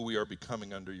and who we are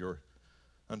becoming under your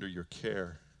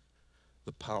care,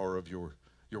 the power of your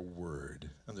word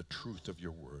and the truth of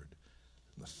your word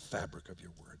and the fabric of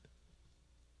your word.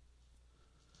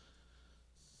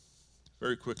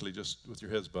 Very quickly, just with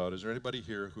your heads bowed, is there anybody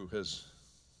here who has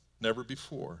never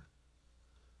before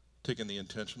taken the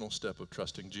intentional step of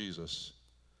trusting Jesus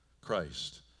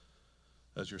Christ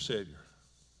as your Savior?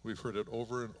 We've heard it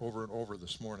over and over and over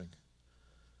this morning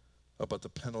about the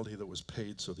penalty that was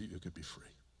paid so that you could be free.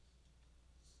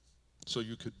 So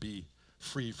you could be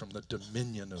free from the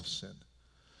dominion of sin.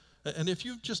 And if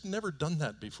you've just never done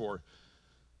that before,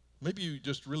 maybe you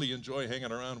just really enjoy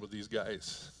hanging around with these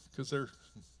guys because they're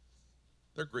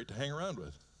great to hang around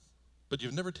with. But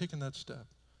you've never taken that step.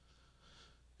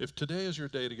 If today is your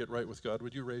day to get right with God,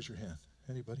 would you raise your hand?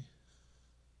 Anybody?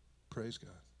 Praise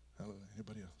God. Hallelujah.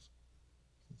 Anybody else?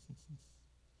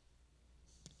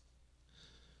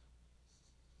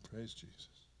 Praise Jesus.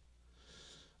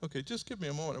 Okay, just give me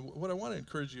a moment. What I want to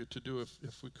encourage you to do,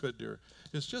 if we could, dear,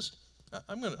 is just,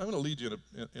 I'm going to lead you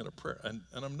in a prayer. And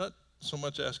I'm not so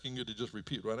much asking you to just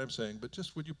repeat what I'm saying, but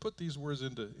just would you put these words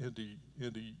into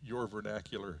your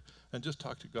vernacular and just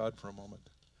talk to God for a moment.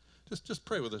 Just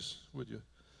pray with us, would you?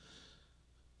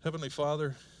 Heavenly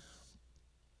Father,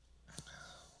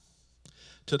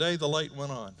 today the light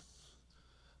went on,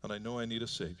 and I know I need a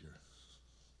Savior.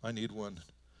 I need one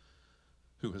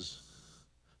who has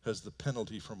the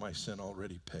penalty for my sin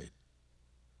already paid.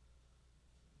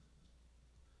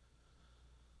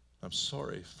 I'm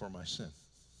sorry for my sin.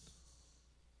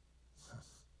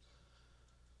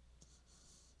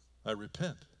 I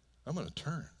repent. I'm going to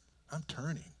turn. I'm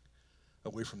turning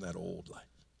away from that old life.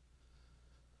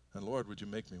 And Lord, would you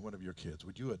make me one of your kids?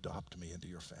 Would you adopt me into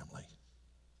your family?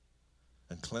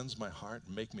 And cleanse my heart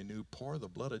and make me new. Pour the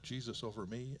blood of Jesus over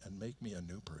me and make me a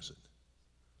new person.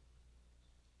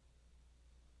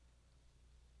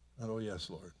 And oh yes,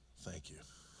 Lord, thank you.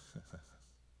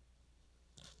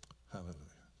 Hallelujah.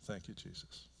 Thank you,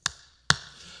 Jesus.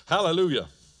 Hallelujah.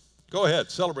 Go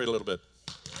ahead, celebrate a little bit.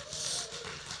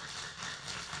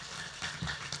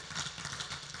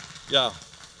 Yeah.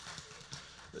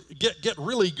 Get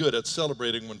really good at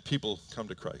celebrating when people come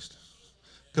to Christ.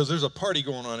 Because there's a party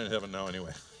going on in heaven now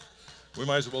anyway. We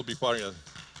might as well be partying,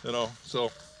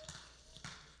 so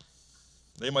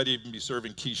they might even be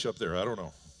serving quiche up there, I don't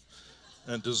know.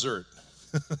 And dessert.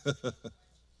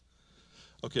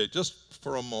 Okay, just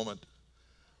for a moment,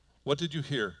 what did you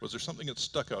hear? Was there something that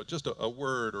stuck out? Just a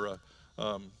word or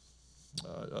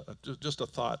just a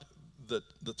thought that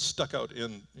stuck out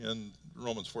in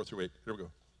Romans 4 through 8? Here we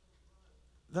go.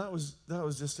 That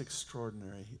was just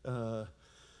extraordinary.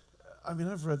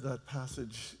 I've read that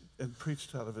passage and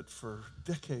preached out of it for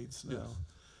decades now. Yes.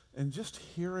 And just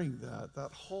hearing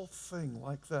that whole thing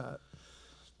like that,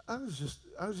 I was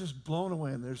just blown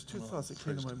away. And there's two thoughts that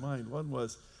came to my mind. One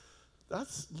was,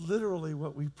 that's literally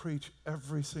what we preach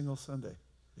every single Sunday.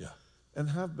 Yeah. And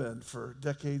have been for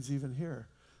decades even here.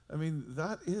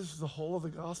 That is the whole of the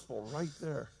gospel right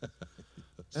there.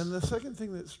 And the second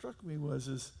thing that struck me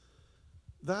is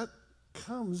that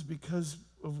comes because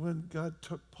of when God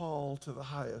took Paul to the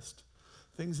highest,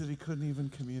 things that he couldn't even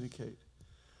communicate.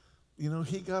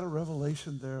 He got a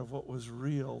revelation there of what was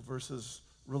real versus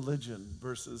religion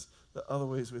versus the other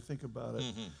ways we think about it.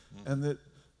 Mm-hmm. And that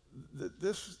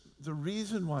the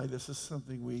reason why this is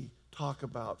something we talk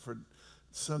about for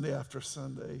Sunday after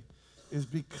Sunday is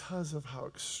because of how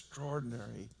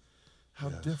extraordinary, how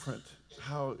different,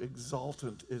 how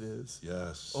exaltant it is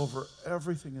over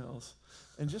everything else.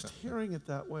 And just hearing it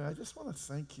that way, I just want to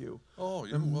thank you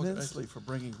immensely for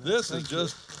bringing that. This is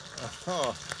just,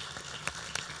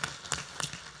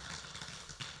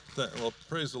 well,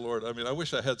 praise the Lord. I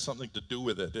wish I had something to do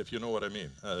with it, if you know what I mean.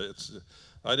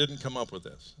 I didn't come up with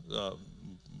this,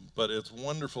 but it's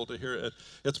wonderful to hear it.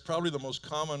 It's probably the most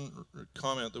common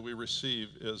comment that we receive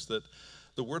is that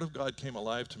the Word of God came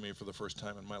alive to me for the first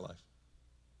time in my life.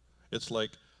 It's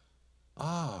like,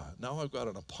 now I've got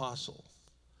an apostle.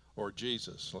 Or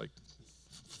Jesus, like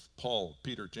Paul,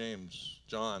 Peter, James,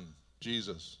 John,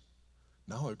 Jesus.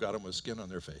 Now I've got them with skin on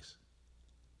their face.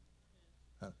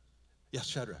 Yes,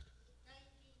 Shadrach. Thank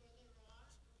you, Brother Rod,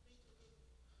 for making it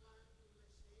wonderful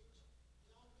message.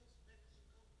 It always better to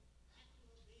come back to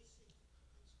the basic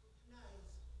and scrutinize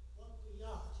what we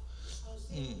are. I was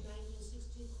saying in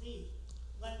 1963,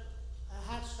 but I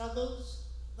had struggles,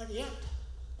 but yet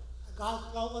God's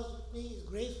love was with me, His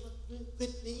grace was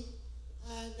with me.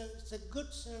 And it's a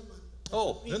good sermon.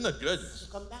 Isn't that good?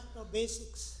 To come back to our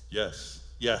basics. Yes.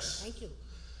 Thank you.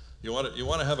 You want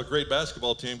to have a great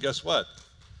basketball team, guess what?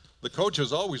 The coach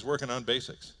is always working on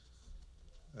basics.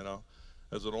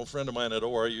 As an old friend of mine at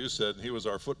ORU said, he was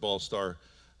our football star,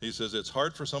 he says, it's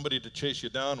hard for somebody to chase you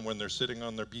down when they're sitting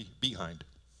on their behind.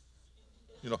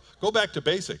 Go back to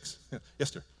basics.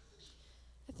 Yes, sir.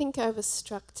 I think I was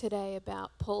struck today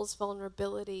about Paul's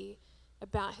vulnerability,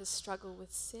 about his struggle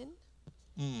with sin.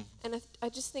 And I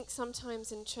just think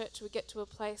sometimes in church we get to a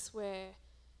place where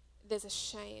there's a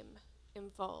shame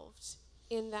involved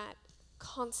in that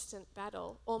constant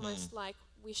battle, almost like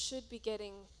we should be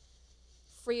getting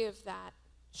free of that,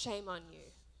 shame on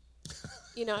you,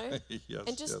 Yes,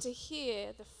 and just to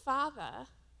hear the father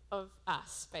of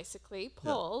us, basically,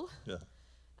 Paul,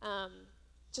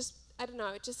 just, I don't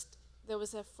know, it just there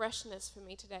was a freshness for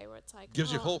me today where it's like,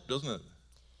 Gives you oh, hope, doesn't it?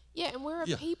 yeah, and we're a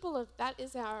Yeah. people of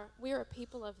we're a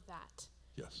people of that.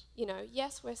 Yes. You know,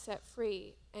 yes, we're set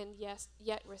free, and yes,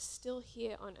 yet we're still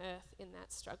here on earth in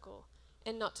that struggle,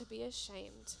 and not to be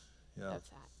ashamed Yeah. of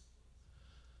that.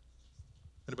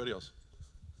 Anybody else?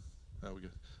 Now we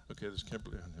get, okay, there's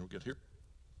Kimberly, and then we get here.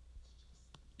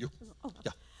 You? Oh.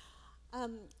 Yeah.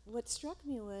 What struck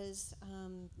me was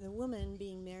the woman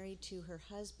being married to her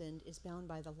husband is bound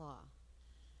by the law.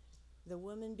 The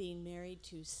woman being married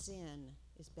to sin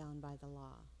is bound by the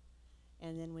law.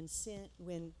 And then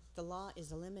when the law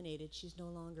is eliminated, she's no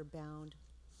longer bound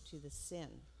to the sin.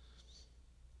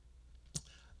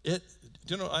 Do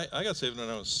you know, I got saved when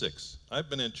I was 6. I've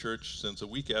been in church since a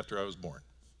week after I was born.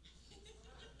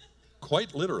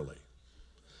 Quite literally.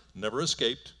 Never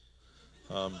escaped.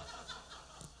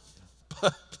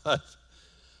 But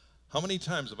how many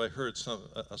times have I heard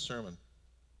a sermon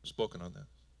spoken on that?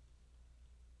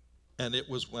 And it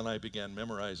was when I began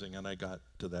memorizing and I got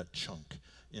to that chunk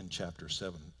in chapter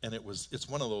 7. And it's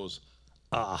one of those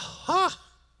aha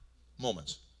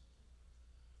moments.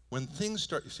 When things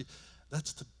start, you see,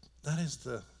 that is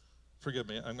the, forgive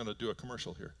me, I'm going to do a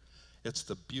commercial here. It's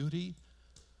the beauty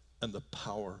and the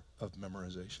power of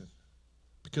memorization.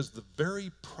 Because the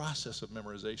very process of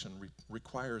memorization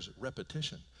requires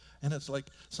repetition. And it's like,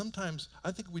 sometimes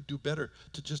I think we'd do better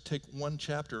to just take one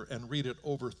chapter and read it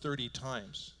over 30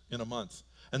 times in a month,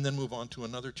 and then move on to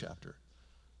another chapter.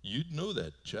 You'd know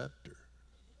that chapter.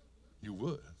 You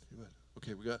would.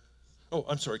 Okay,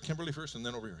 I'm sorry, Kimberly first, and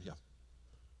then over here, yeah.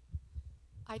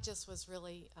 I just was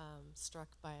really struck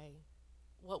by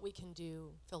what we can do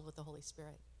filled with the Holy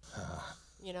Spirit.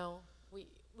 You know,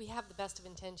 we have the best of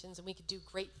intentions, and we could do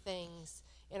great things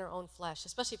in our own flesh,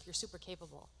 especially if you're super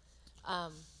capable.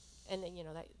 And then, you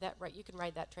know, that right, you can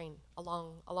ride that train a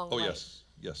long Oh, way.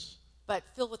 yes. But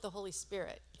filled with the Holy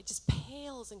Spirit, it just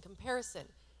pales in comparison.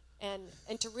 And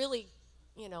to really,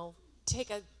 you know, take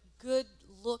a good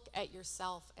look at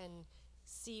yourself and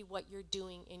see what you're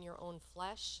doing in your own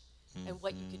flesh and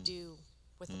what you could do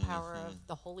with the power of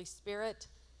the Holy Spirit.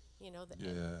 You know,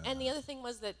 and the other thing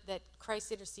was that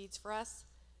Christ intercedes for us.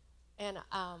 And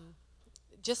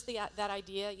just that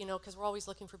idea, you know, because we're always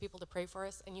looking for people to pray for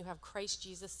us, and you have Christ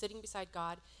Jesus sitting beside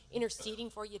God,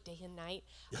 interceding for you day and night.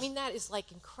 Yes. I mean, that is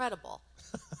like incredible.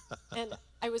 And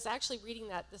I was actually reading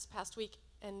that this past week,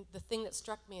 and the thing that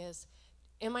struck me is,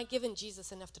 am I giving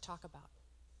Jesus enough to talk about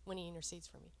when he intercedes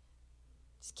for me?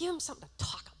 Just give him something to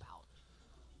talk about.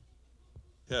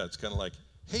 Yeah, it's kind of like,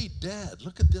 hey, Dad,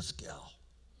 look at this gal.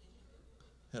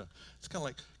 Yeah, it's kind of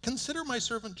like, consider my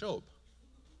servant Job.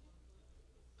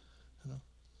 You know?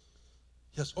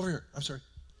 Yes, over here. I'm sorry.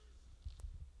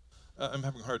 I'm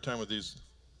having a hard time with these,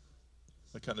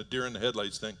 the kind of deer in the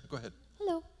headlights thing. Go ahead.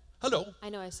 Hello. Hello. I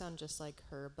know I sound just like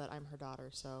her, but I'm her daughter,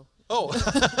 so. Oh.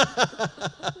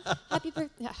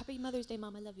 Happy Mother's Day,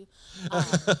 Mom. I love you.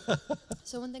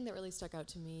 So one thing that really stuck out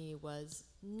to me was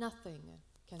nothing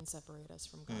can separate us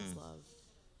from God's love.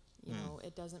 You know,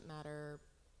 it doesn't matter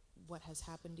what has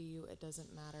happened to you. It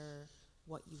doesn't matter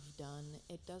what you've done.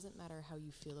 It doesn't matter how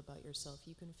you feel about yourself.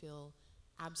 You can feel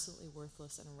absolutely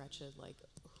worthless and wretched, like,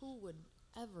 who would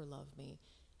ever love me?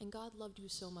 And God loved you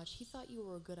so much. He thought you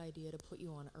were a good idea to put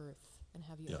you on earth and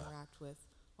have you interact with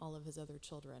all of his other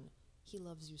children. He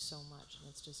loves you so much, and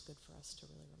it's just good for us to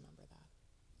really remember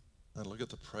that. And look at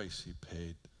the price he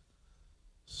paid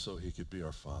so he could be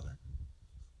our Father.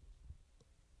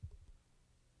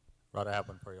 Rod, I have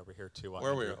one for you over here, too.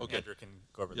 Where are we? Okay. Andrew can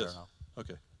go over there now.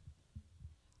 Okay.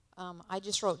 I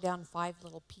just wrote down 5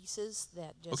 little pieces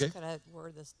that just Okay. kind of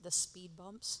were the speed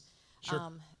bumps. Sure.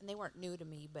 And they weren't new to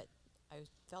me, but I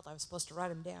felt I was supposed to write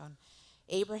them down.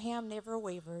 Abraham never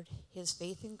wavered. His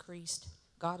faith increased.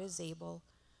 God is able.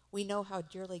 We know how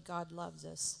dearly God loves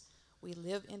us. We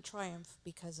live in triumph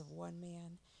because of one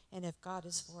man. And if God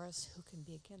is for us, who can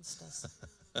be against us?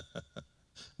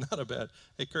 Not a bad.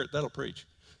 Hey, Kurt, that'll preach.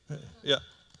 Yeah.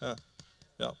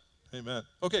 Yeah. Amen.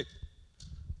 Okay.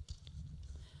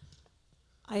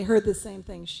 I heard the same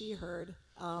thing she heard.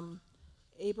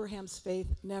 Abraham's faith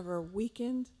never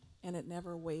weakened, and it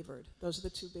never wavered. Those are the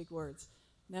 2 big words.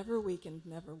 Never weakened,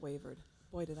 never wavered.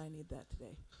 Boy, did I need that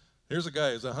today. Here's a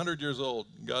guy who's 100 years old.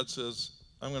 God says,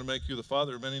 I'm going to make you the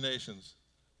father of many nations.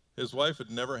 His wife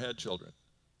had never had children.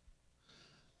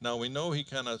 Now, we know he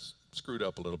kind of screwed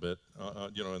up a little bit,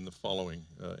 in the following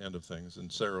end of things, and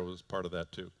Sarah was part of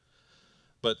that too.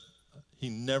 But he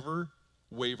never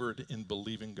wavered in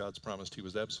believing God's promise. He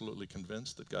was absolutely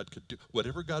convinced that God could do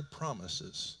whatever God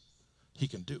promises, he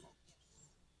can do.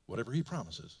 Whatever he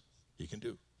promises, he can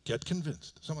do. Get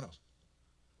convinced. Someone else.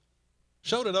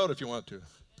 Shout it out if you want to.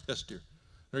 Yes, dear.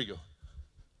 There you go.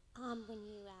 When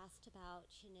you asked about,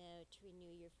 to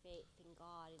renew your faith in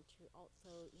God and to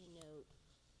also,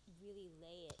 really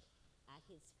lay it at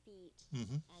His feet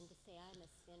and to say, I'm a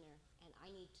sinner and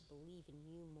I need to believe in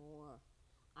you more.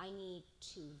 I need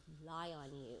to rely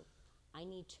on you. I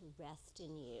need to rest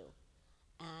in you.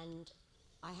 And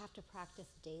I have to practice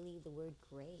daily the word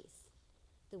grace,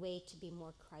 the way to be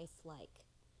more Christ-like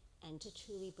and to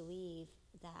truly believe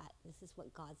that this is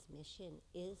what God's mission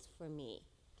is for me.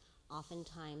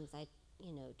 Oftentimes I,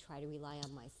 try to rely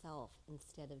on myself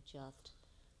instead of just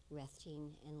resting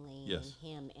and laying Yes. in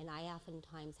Him. And I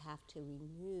oftentimes have to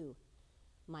renew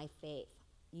my faith.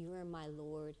 You are my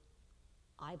Lord.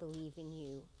 I believe in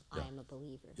you. Yep. I am a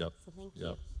believer. Yep. So thank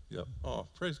Yep. you. Yep. Oh,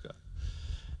 praise God.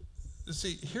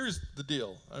 See, here's the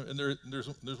deal, and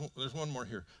there's one more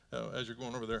here as you're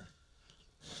going over there.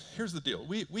 Here's the deal.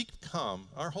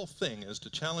 Our whole thing is to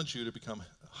challenge you to become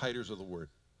hiders of the word.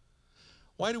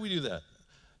 Why do we do that?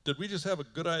 Did we just have a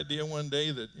good idea one day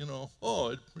that,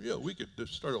 we could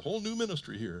just start a whole new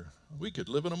ministry here. We could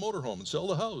live in a motorhome and sell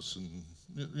the house and,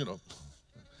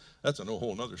 that's a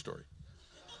whole nother story.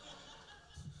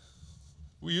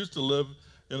 We used to live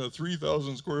in a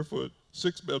 3,000 square foot,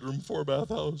 6-bedroom, 4-bath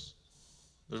house.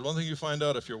 There's one thing you find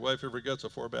out if your wife ever gets a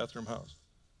 4-bathroom house.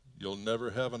 You'll never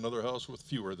have another house with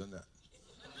fewer than that.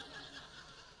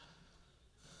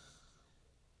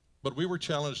 But we were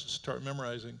challenged to start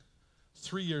memorizing.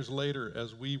 3 years later,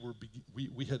 as we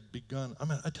had begun,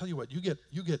 I tell you what, you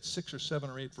get 6 or 7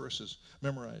 or 8 verses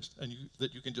memorized and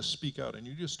that you can just speak out, and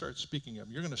you just start speaking them.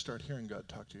 You're going to start hearing God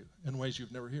talk to you in ways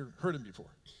you've never heard Him before,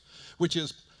 which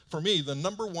is, for me, the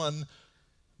number one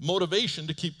motivation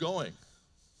to keep going.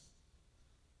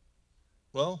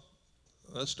 Well,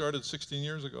 that started 16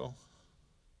 years ago.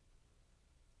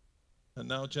 And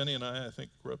now Jenny and I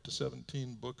think we're up to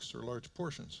 17 books or large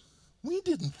portions. We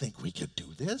didn't think we could do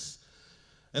this.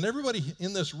 And everybody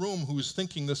in this room who's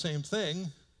thinking the same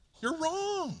thing, you're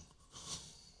wrong.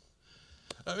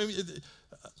 I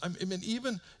mean,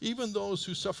 even those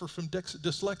who suffer from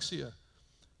dyslexia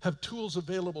have tools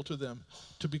available to them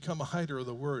to become a hider of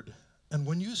the word. And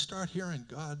when you start hearing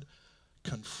God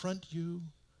confront you,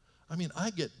 I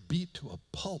get beat to a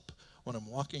pulp when I'm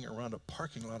walking around a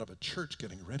parking lot of a church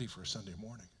getting ready for a Sunday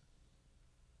morning.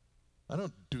 I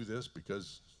don't do this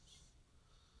because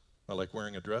I like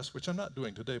wearing a dress, which I'm not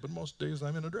doing today, but most days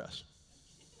I'm in a dress.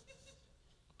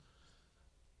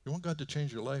 You want God to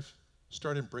change your life?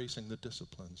 Start embracing the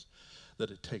disciplines that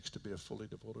it takes to be a fully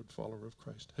devoted follower of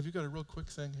Christ. Have you got a real quick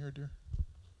thing here, dear?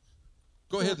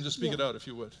 Go ahead and just speak it out if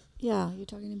you would. Yeah, you're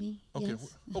talking to me? Okay.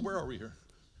 Yes. Where are we here?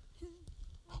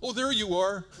 Oh, there you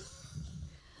are.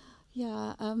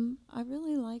 Yeah, I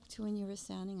really liked when you were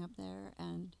standing up there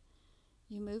and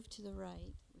you moved to the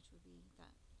right, which would be that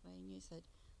way, and you said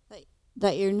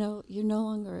that you're no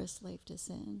longer a slave to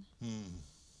sin.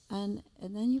 And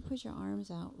then you put your arms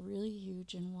out really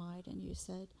huge and wide, and you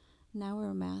said, now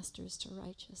we're masters to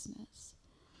righteousness.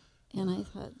 And I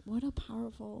thought, what a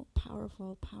powerful,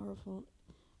 powerful, powerful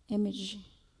image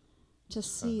to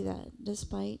see that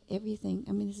despite everything.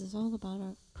 This is all about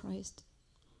our Christ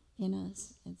in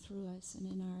us and through us and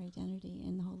in our identity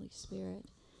in the Holy Spirit.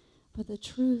 But the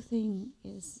true thing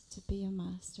is to be a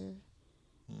master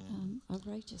of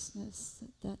righteousness.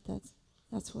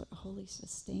 That's what wholly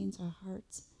sustains our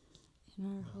hearts and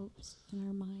our hopes and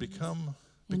our minds.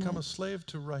 Become a slave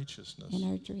to righteousness, and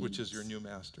our dreams. Which is your new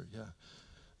master. Yeah.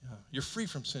 You're free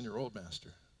from sin, your old master,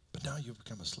 but now you've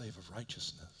become a slave of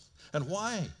righteousness. And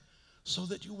why? So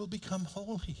that you will become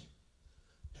holy.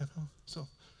 So, do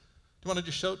you want to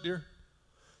just shout, dear?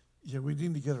 Yeah, we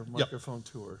need to get a microphone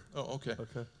to her. Oh, okay.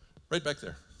 Okay. Right back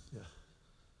there. Yeah.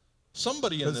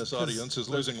 Somebody in this audience is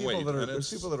losing weight.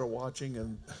 There's people that are watching,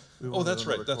 and that's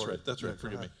right. That's right. That's right.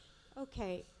 Forgive me.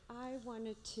 Okay, I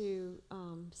wanted to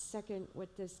second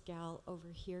what this gal over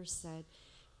here said.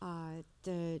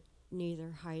 The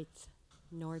neither height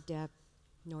nor depth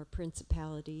nor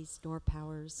principalities nor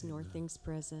powers nor things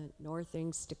present nor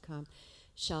things to come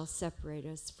shall separate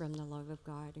us from the love of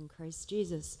God in Christ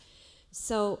Jesus.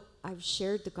 So I've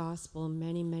shared the gospel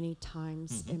many, many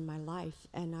times in my life,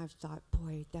 and I've thought,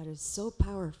 boy, that is so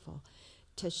powerful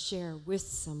to share with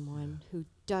someone who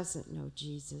doesn't know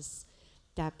Jesus,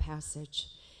 that passage.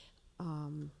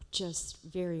 Just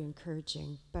very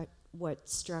encouraging. But what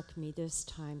struck me this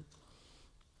time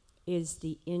is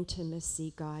the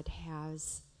intimacy God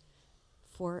has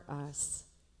for us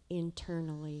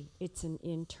internally. It's an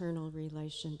internal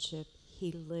relationship.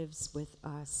 He lives with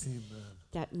us. Amen.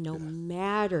 That no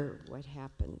matter what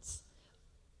happens,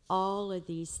 all of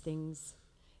these things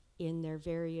in their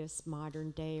various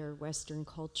modern day or Western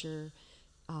culture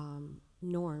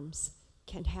norms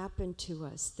can happen to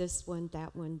us, this one,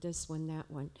 that one, this one, that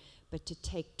one, but to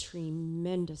take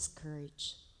tremendous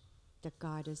courage that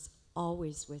God is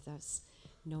always with us,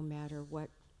 no matter what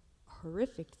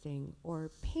horrific thing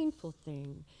or painful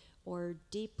thing or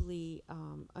deeply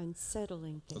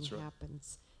unsettling thing That's right.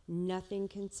 happens. Nothing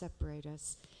can separate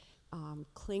us.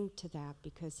 Cling to that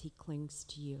because he clings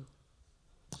to you.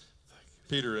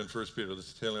 Peter in 1 Peter, the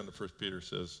tail end of 1 Peter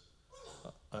says,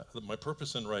 my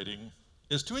purpose in writing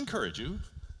is to encourage you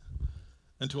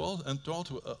and to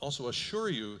also assure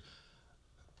you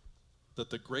that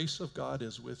the grace of God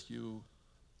is with you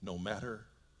no matter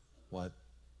what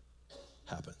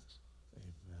happens.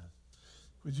 Amen.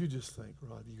 Would you just thank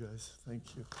Rod, you guys?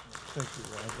 Thank you. Thank you,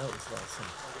 Rod. That was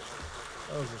awesome.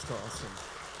 That was just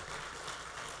awesome.